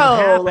Marilyn things that Monroe,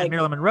 happened, like-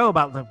 Marilyn Monroe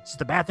about just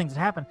the bad things that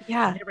happened.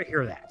 Yeah. You never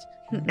hear that.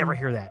 Mm-mm. Never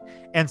hear that.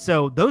 And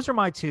so those are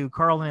my 2,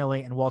 Carl and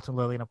Ellie, and Walt and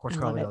Lily, and of course I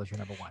Carl love and it. Ellie is your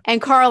number 1.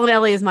 And Carl and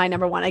Ellie is my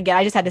number 1. Again,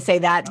 I just had to say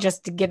that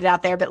just to get it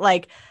out there. But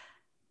like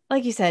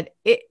you said,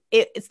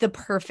 it's the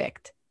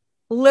perfect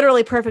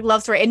literally perfect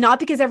love story. And not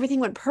because everything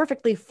went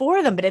perfectly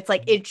for them, but it's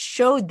like it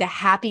showed the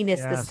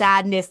happiness, the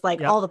sadness,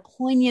 like all the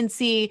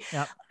poignancy.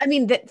 I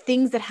mean, that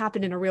things that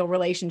happened in a real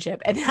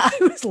relationship. And I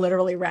was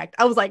literally wrecked.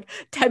 I was like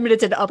 10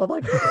 minutes into up. I'm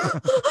like,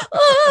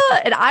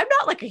 and I'm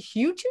not like a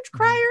huge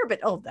crier,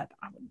 but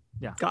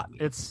got me.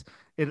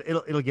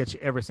 It'll get you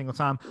every single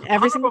time.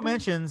 Every single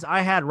mentions. I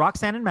had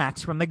Roxanne and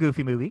Max from the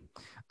Goofy movie.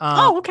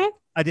 Okay.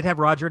 I did have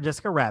Roger and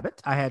Jessica Rabbit.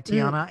 I had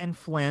Tiana and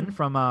Flynn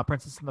from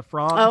Princess and the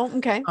Frog. Oh,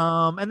 okay.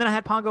 And then I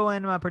had Pongo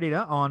and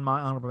Perdita on my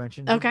honorable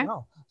mention. Okay. As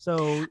well.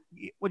 So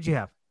what'd you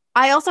have?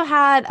 I also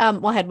had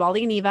I had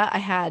Wally and Eva. I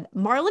had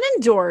Marlon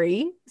and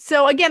Dory.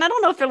 So again, I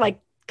don't know if they're like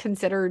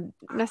considered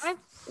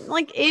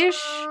like ish.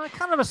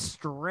 Kind of a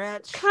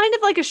stretch. Kind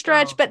of like a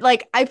stretch, but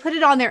like I put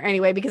it on there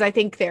anyway because I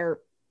think they're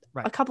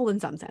a couple in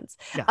some sense.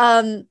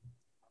 Yeah.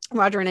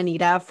 Roger and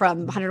Anita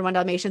from 101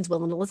 Dalmatians,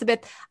 Will and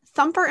Elizabeth,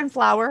 Thumper and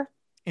Flower.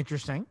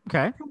 Interesting.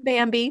 Okay. From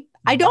Bambi.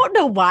 I don't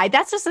know why.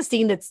 That's just a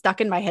scene that's stuck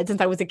in my head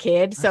since I was a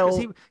kid.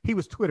 So he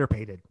was Twitter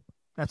pated.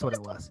 That's what it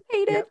was.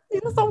 Yep. He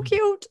was so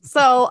cute.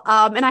 So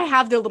and I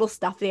have their little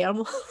stuffed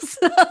animals.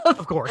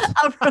 Of course.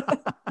 of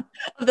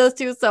those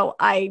two. So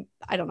I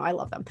don't know. I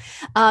love them.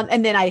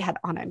 And then I had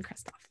Anna and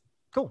Kristoff.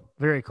 Cool.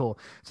 Very cool.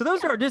 So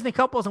those are our Disney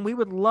couples, and we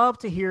would love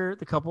to hear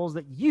the couples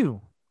that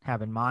you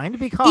have in mind,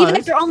 because even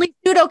if they're only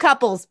pseudo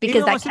couples,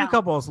 because that pseudo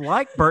couples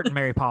like Bert and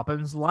Mary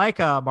Poppins, like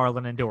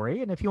Marlon and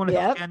Dory. And if you want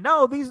to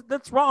no,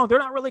 that's wrong, they're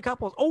not really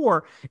couples,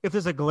 or if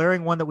there's a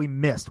glaring one that we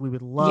missed, we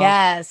would love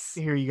to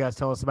hear you guys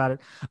tell us about it.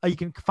 You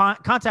can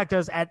contact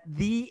us at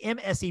the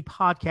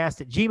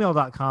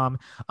msepodcast@gmail.com.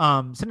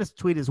 Send us a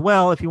tweet as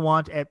well if you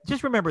want.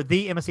 Just remember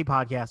the MSE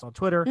Podcast on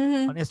Twitter,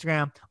 on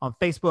Instagram, on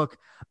Facebook.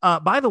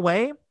 By the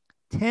way,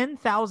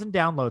 10,000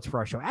 downloads for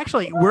our show.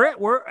 Actually,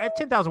 we're at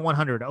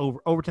 10,100,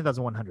 over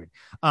 10,100.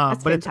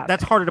 But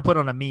that's harder to put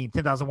on a meme.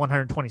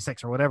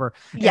 10,126 or whatever.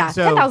 Yeah,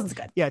 so, 10,000 is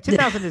good. Yeah,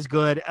 10,000 is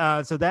good.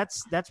 So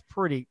that's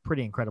pretty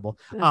incredible.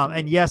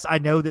 And yes, I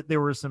know that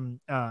there was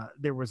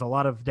a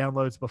lot of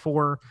downloads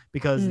before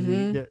because I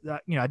did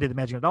the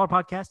Magic on the Dollar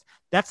podcast.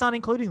 That's not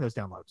including those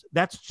downloads.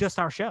 That's just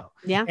our show.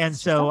 Yeah. And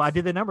so I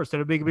did the numbers so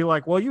to be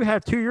like, well, you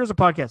have 2 years of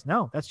podcast.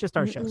 No, that's just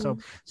our show.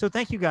 So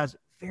thank you guys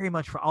very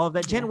much for all of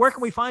that. Jen, where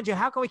can we find you?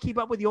 How can we keep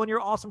up with you on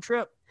your awesome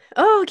trip?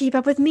 Oh, keep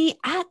up with me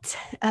at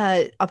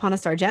Upon a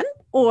Star Jen,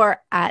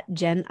 or at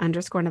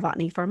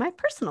Jen_Novotny for my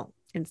personal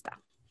Insta.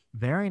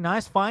 Very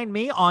nice. Find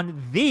me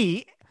on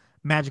the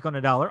Magic on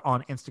a Dollar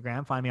on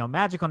Instagram. Find me on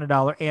Magic on a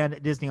Dollar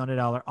and Disney on a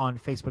Dollar on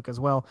Facebook as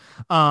well.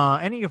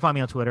 And you can find me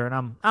on Twitter,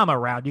 and I'm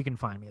around. You can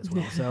find me as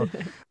well.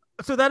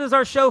 So that is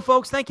our show,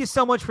 folks. Thank you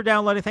so much for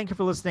downloading. Thank you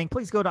for listening.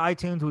 Please go to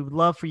iTunes. We would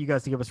love for you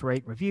guys to give us a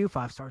rate and review.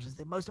 5 stars is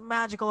the most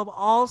magical of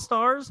all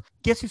stars.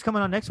 Guess who's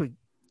coming on next week?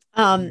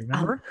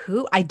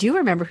 Who? I do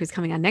remember who's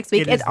coming on next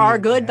week. It's our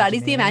good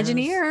buddies, the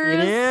Imagineers.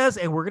 It is,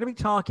 and we're going to be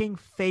talking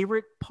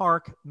favorite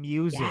park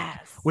music,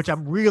 which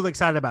I'm really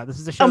excited about. This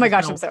is a show. Oh my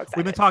gosh, I'm so excited.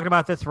 We've been talking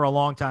about this for a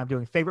long time,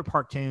 doing favorite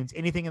park tunes.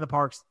 Anything in the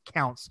parks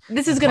counts.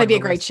 This is going to be a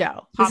great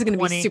show. This is going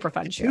to be a super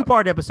fun show.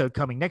 2-part episode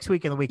coming next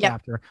week and the week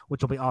after,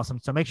 which will be awesome.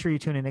 So make sure you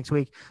tune in next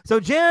week.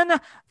 So Jen,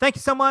 thank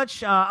you so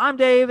much. I'm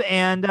Dave,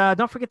 and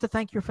don't forget to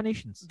thank your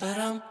Phoenicians.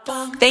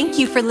 Thank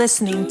you for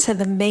listening to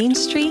the Main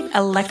Street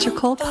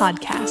Electrical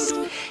Podcast.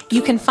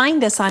 You can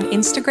find us on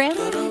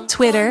Instagram,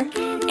 Twitter,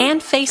 and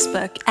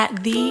Facebook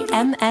at the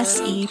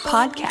MSE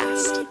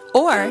Podcast,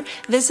 or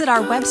visit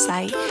our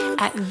website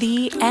at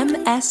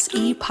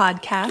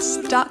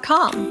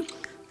themsepodcast.com.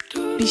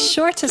 Be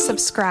sure to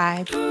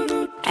subscribe,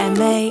 and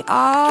may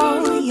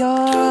all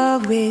your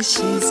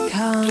wishes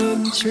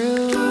come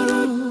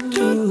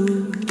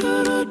true.